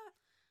Mila?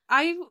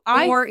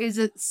 Or is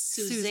it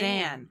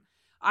Suzanne?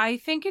 I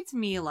think it's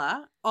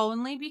Mila,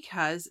 only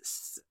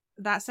because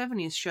that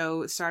 70s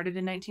show started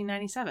in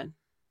 1997.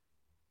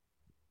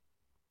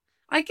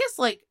 I guess,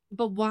 like,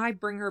 but why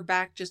bring her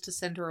back just to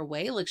send her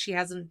away? Like, she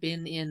hasn't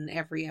been in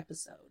every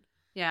episode.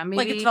 Yeah, maybe.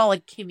 Like, it's not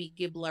like Kimmy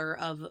Gibbler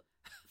of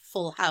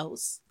Full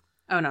House.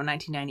 Oh, no,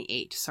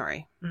 1998.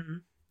 Sorry.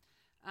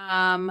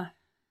 Mm-hmm.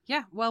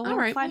 Yeah, well,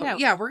 we'll find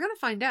out. Yeah, we're going to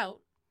find out.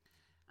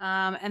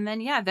 And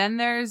then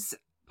there's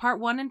part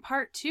 1 and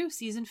part 2,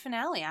 season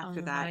finale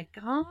after that.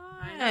 Oh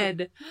my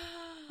God.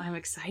 I'm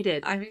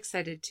excited. I'm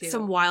excited too.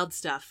 Some wild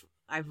stuff.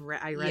 I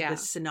read Yeah. the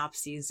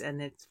synopses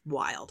and it's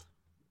wild.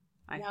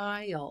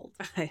 Wild.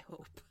 I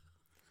hope.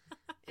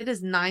 It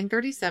is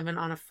 9:37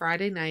 on a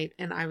Friday night,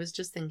 and I was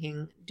just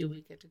thinking, do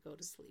we get to go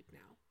to sleep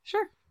now?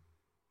 Sure.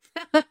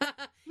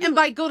 And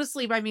by go to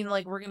sleep, I mean,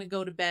 like, we're going to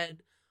go to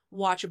bed,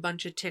 watch a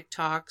bunch of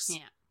TikToks,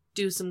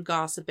 do some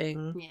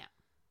gossiping,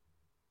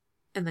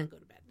 and then go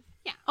to bed.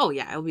 Yeah. Oh,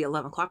 yeah. It'll be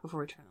 11 o'clock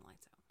before we turn the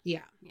lights out.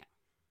 Yeah.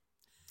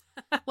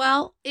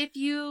 Well, if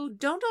you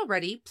don't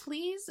already,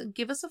 please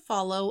give us a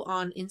follow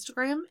on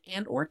Instagram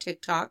and or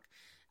TikTok.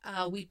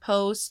 We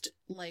post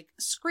like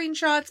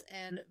screenshots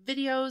and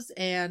videos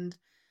and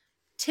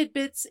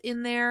tidbits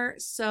in there,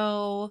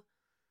 so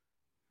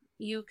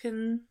you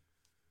can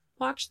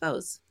watch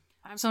those.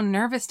 I'm so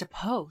nervous to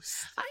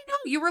post. I know.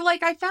 You were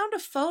like, I found a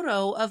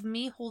photo of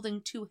me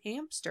holding 2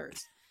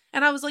 hamsters.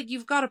 And I was like,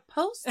 you've got to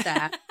post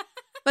that.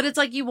 But it's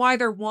like you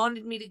either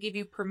wanted me to give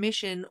you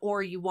permission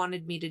or you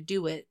wanted me to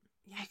do it.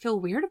 Yeah, I feel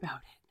weird about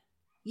it.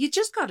 You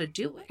just got to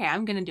do it. Okay,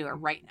 I'm going to do it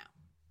right now.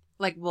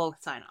 Like, we'll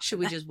sign off. Should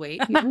we just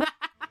wait?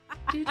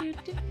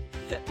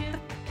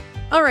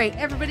 All right,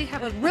 everybody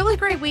have a really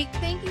great week.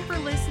 Thank you for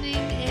listening,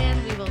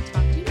 and we will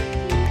talk to you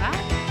next week. Bye.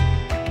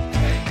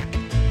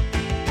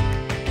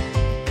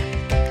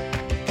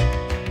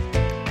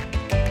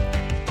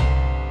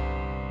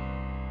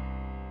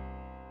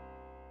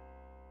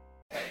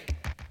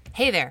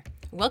 Hey there.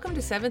 Welcome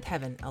to Seventh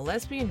Heaven, a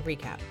lesbian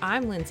recap.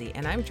 I'm Lindsay,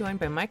 and I'm joined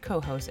by my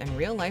co-host and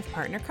real-life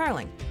partner,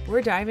 Carling.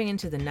 We're diving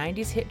into the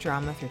 90s hit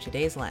drama through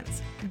today's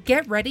lens.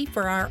 Get ready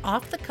for our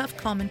off-the-cuff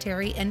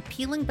commentary and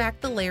peeling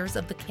back the layers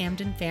of the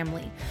Camden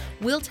family.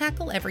 We'll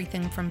tackle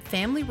everything from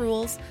family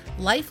rules,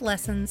 life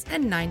lessons,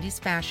 and 90s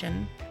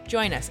fashion.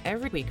 Join us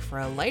every week for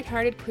a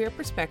lighthearted queer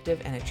perspective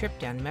and a trip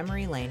down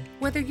memory lane.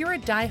 Whether you're a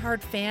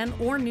diehard fan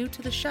or new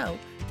to the show,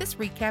 this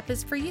recap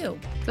is for you.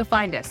 So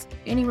find us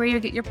anywhere you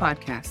get your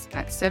podcasts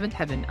at Seventh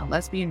Heaven, a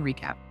lesbian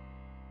recap.